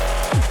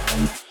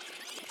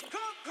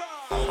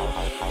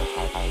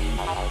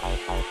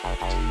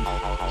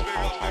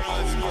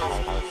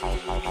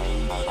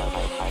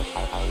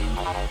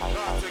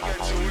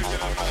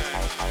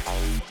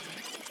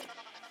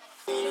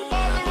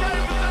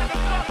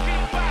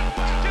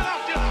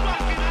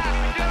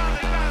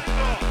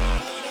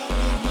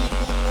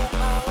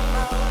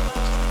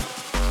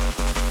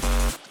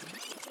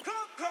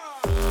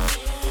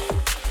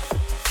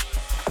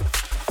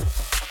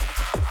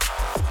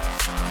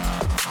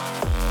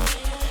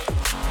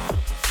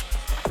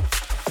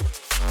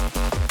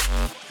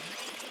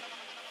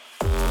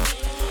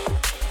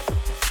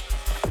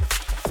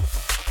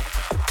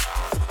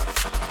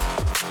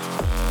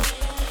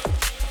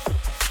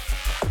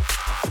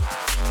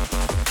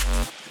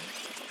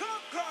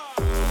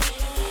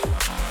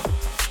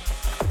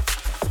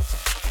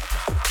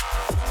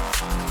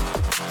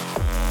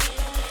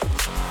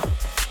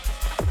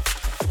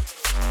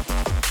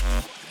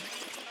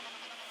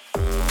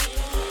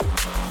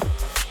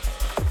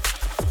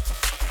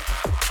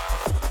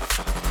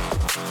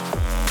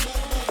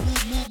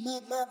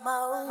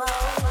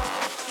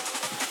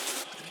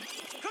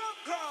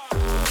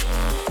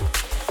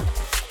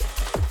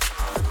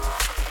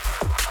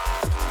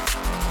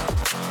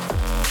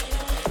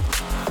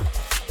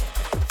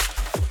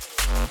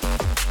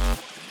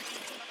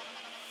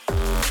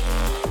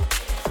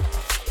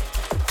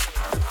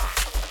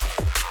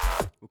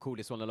 Call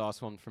this one the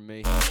last one from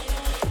me.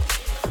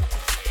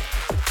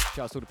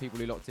 Shout out to all the people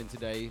who locked in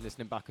today,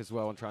 listening back as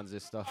well on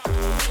Transistor.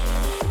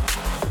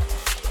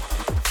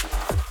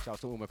 Shout out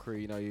to all my crew,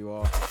 you know you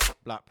are.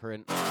 Black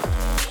Print.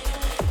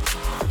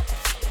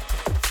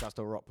 Shout out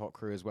to Rock Pot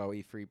crew as well,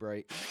 E3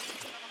 Break.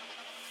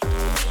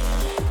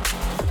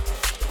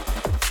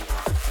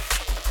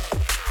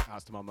 Shout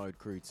out to my Mode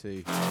crew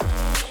too.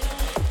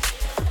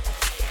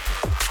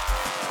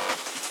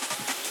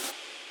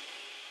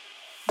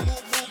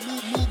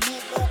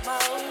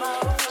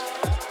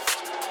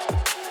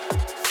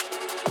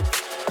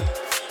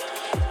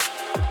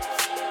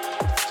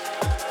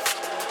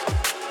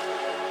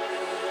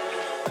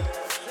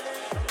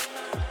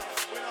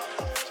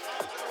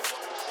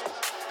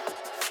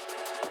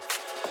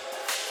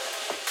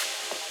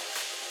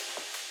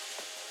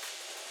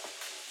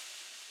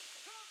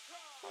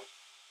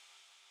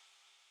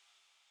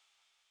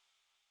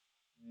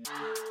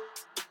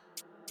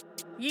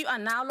 You are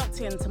now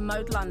locked in to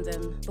Mode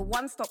London, the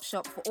one-stop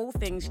shop for all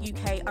things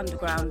UK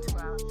underground.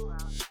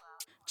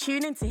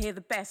 Tune in to hear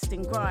the best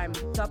in grime,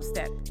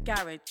 dubstep,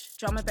 garage,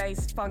 drum and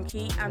bass,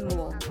 funky and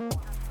more.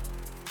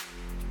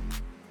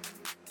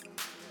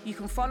 You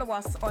can follow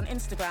us on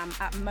Instagram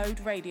at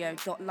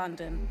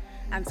moderadio.london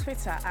and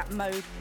Twitter at mode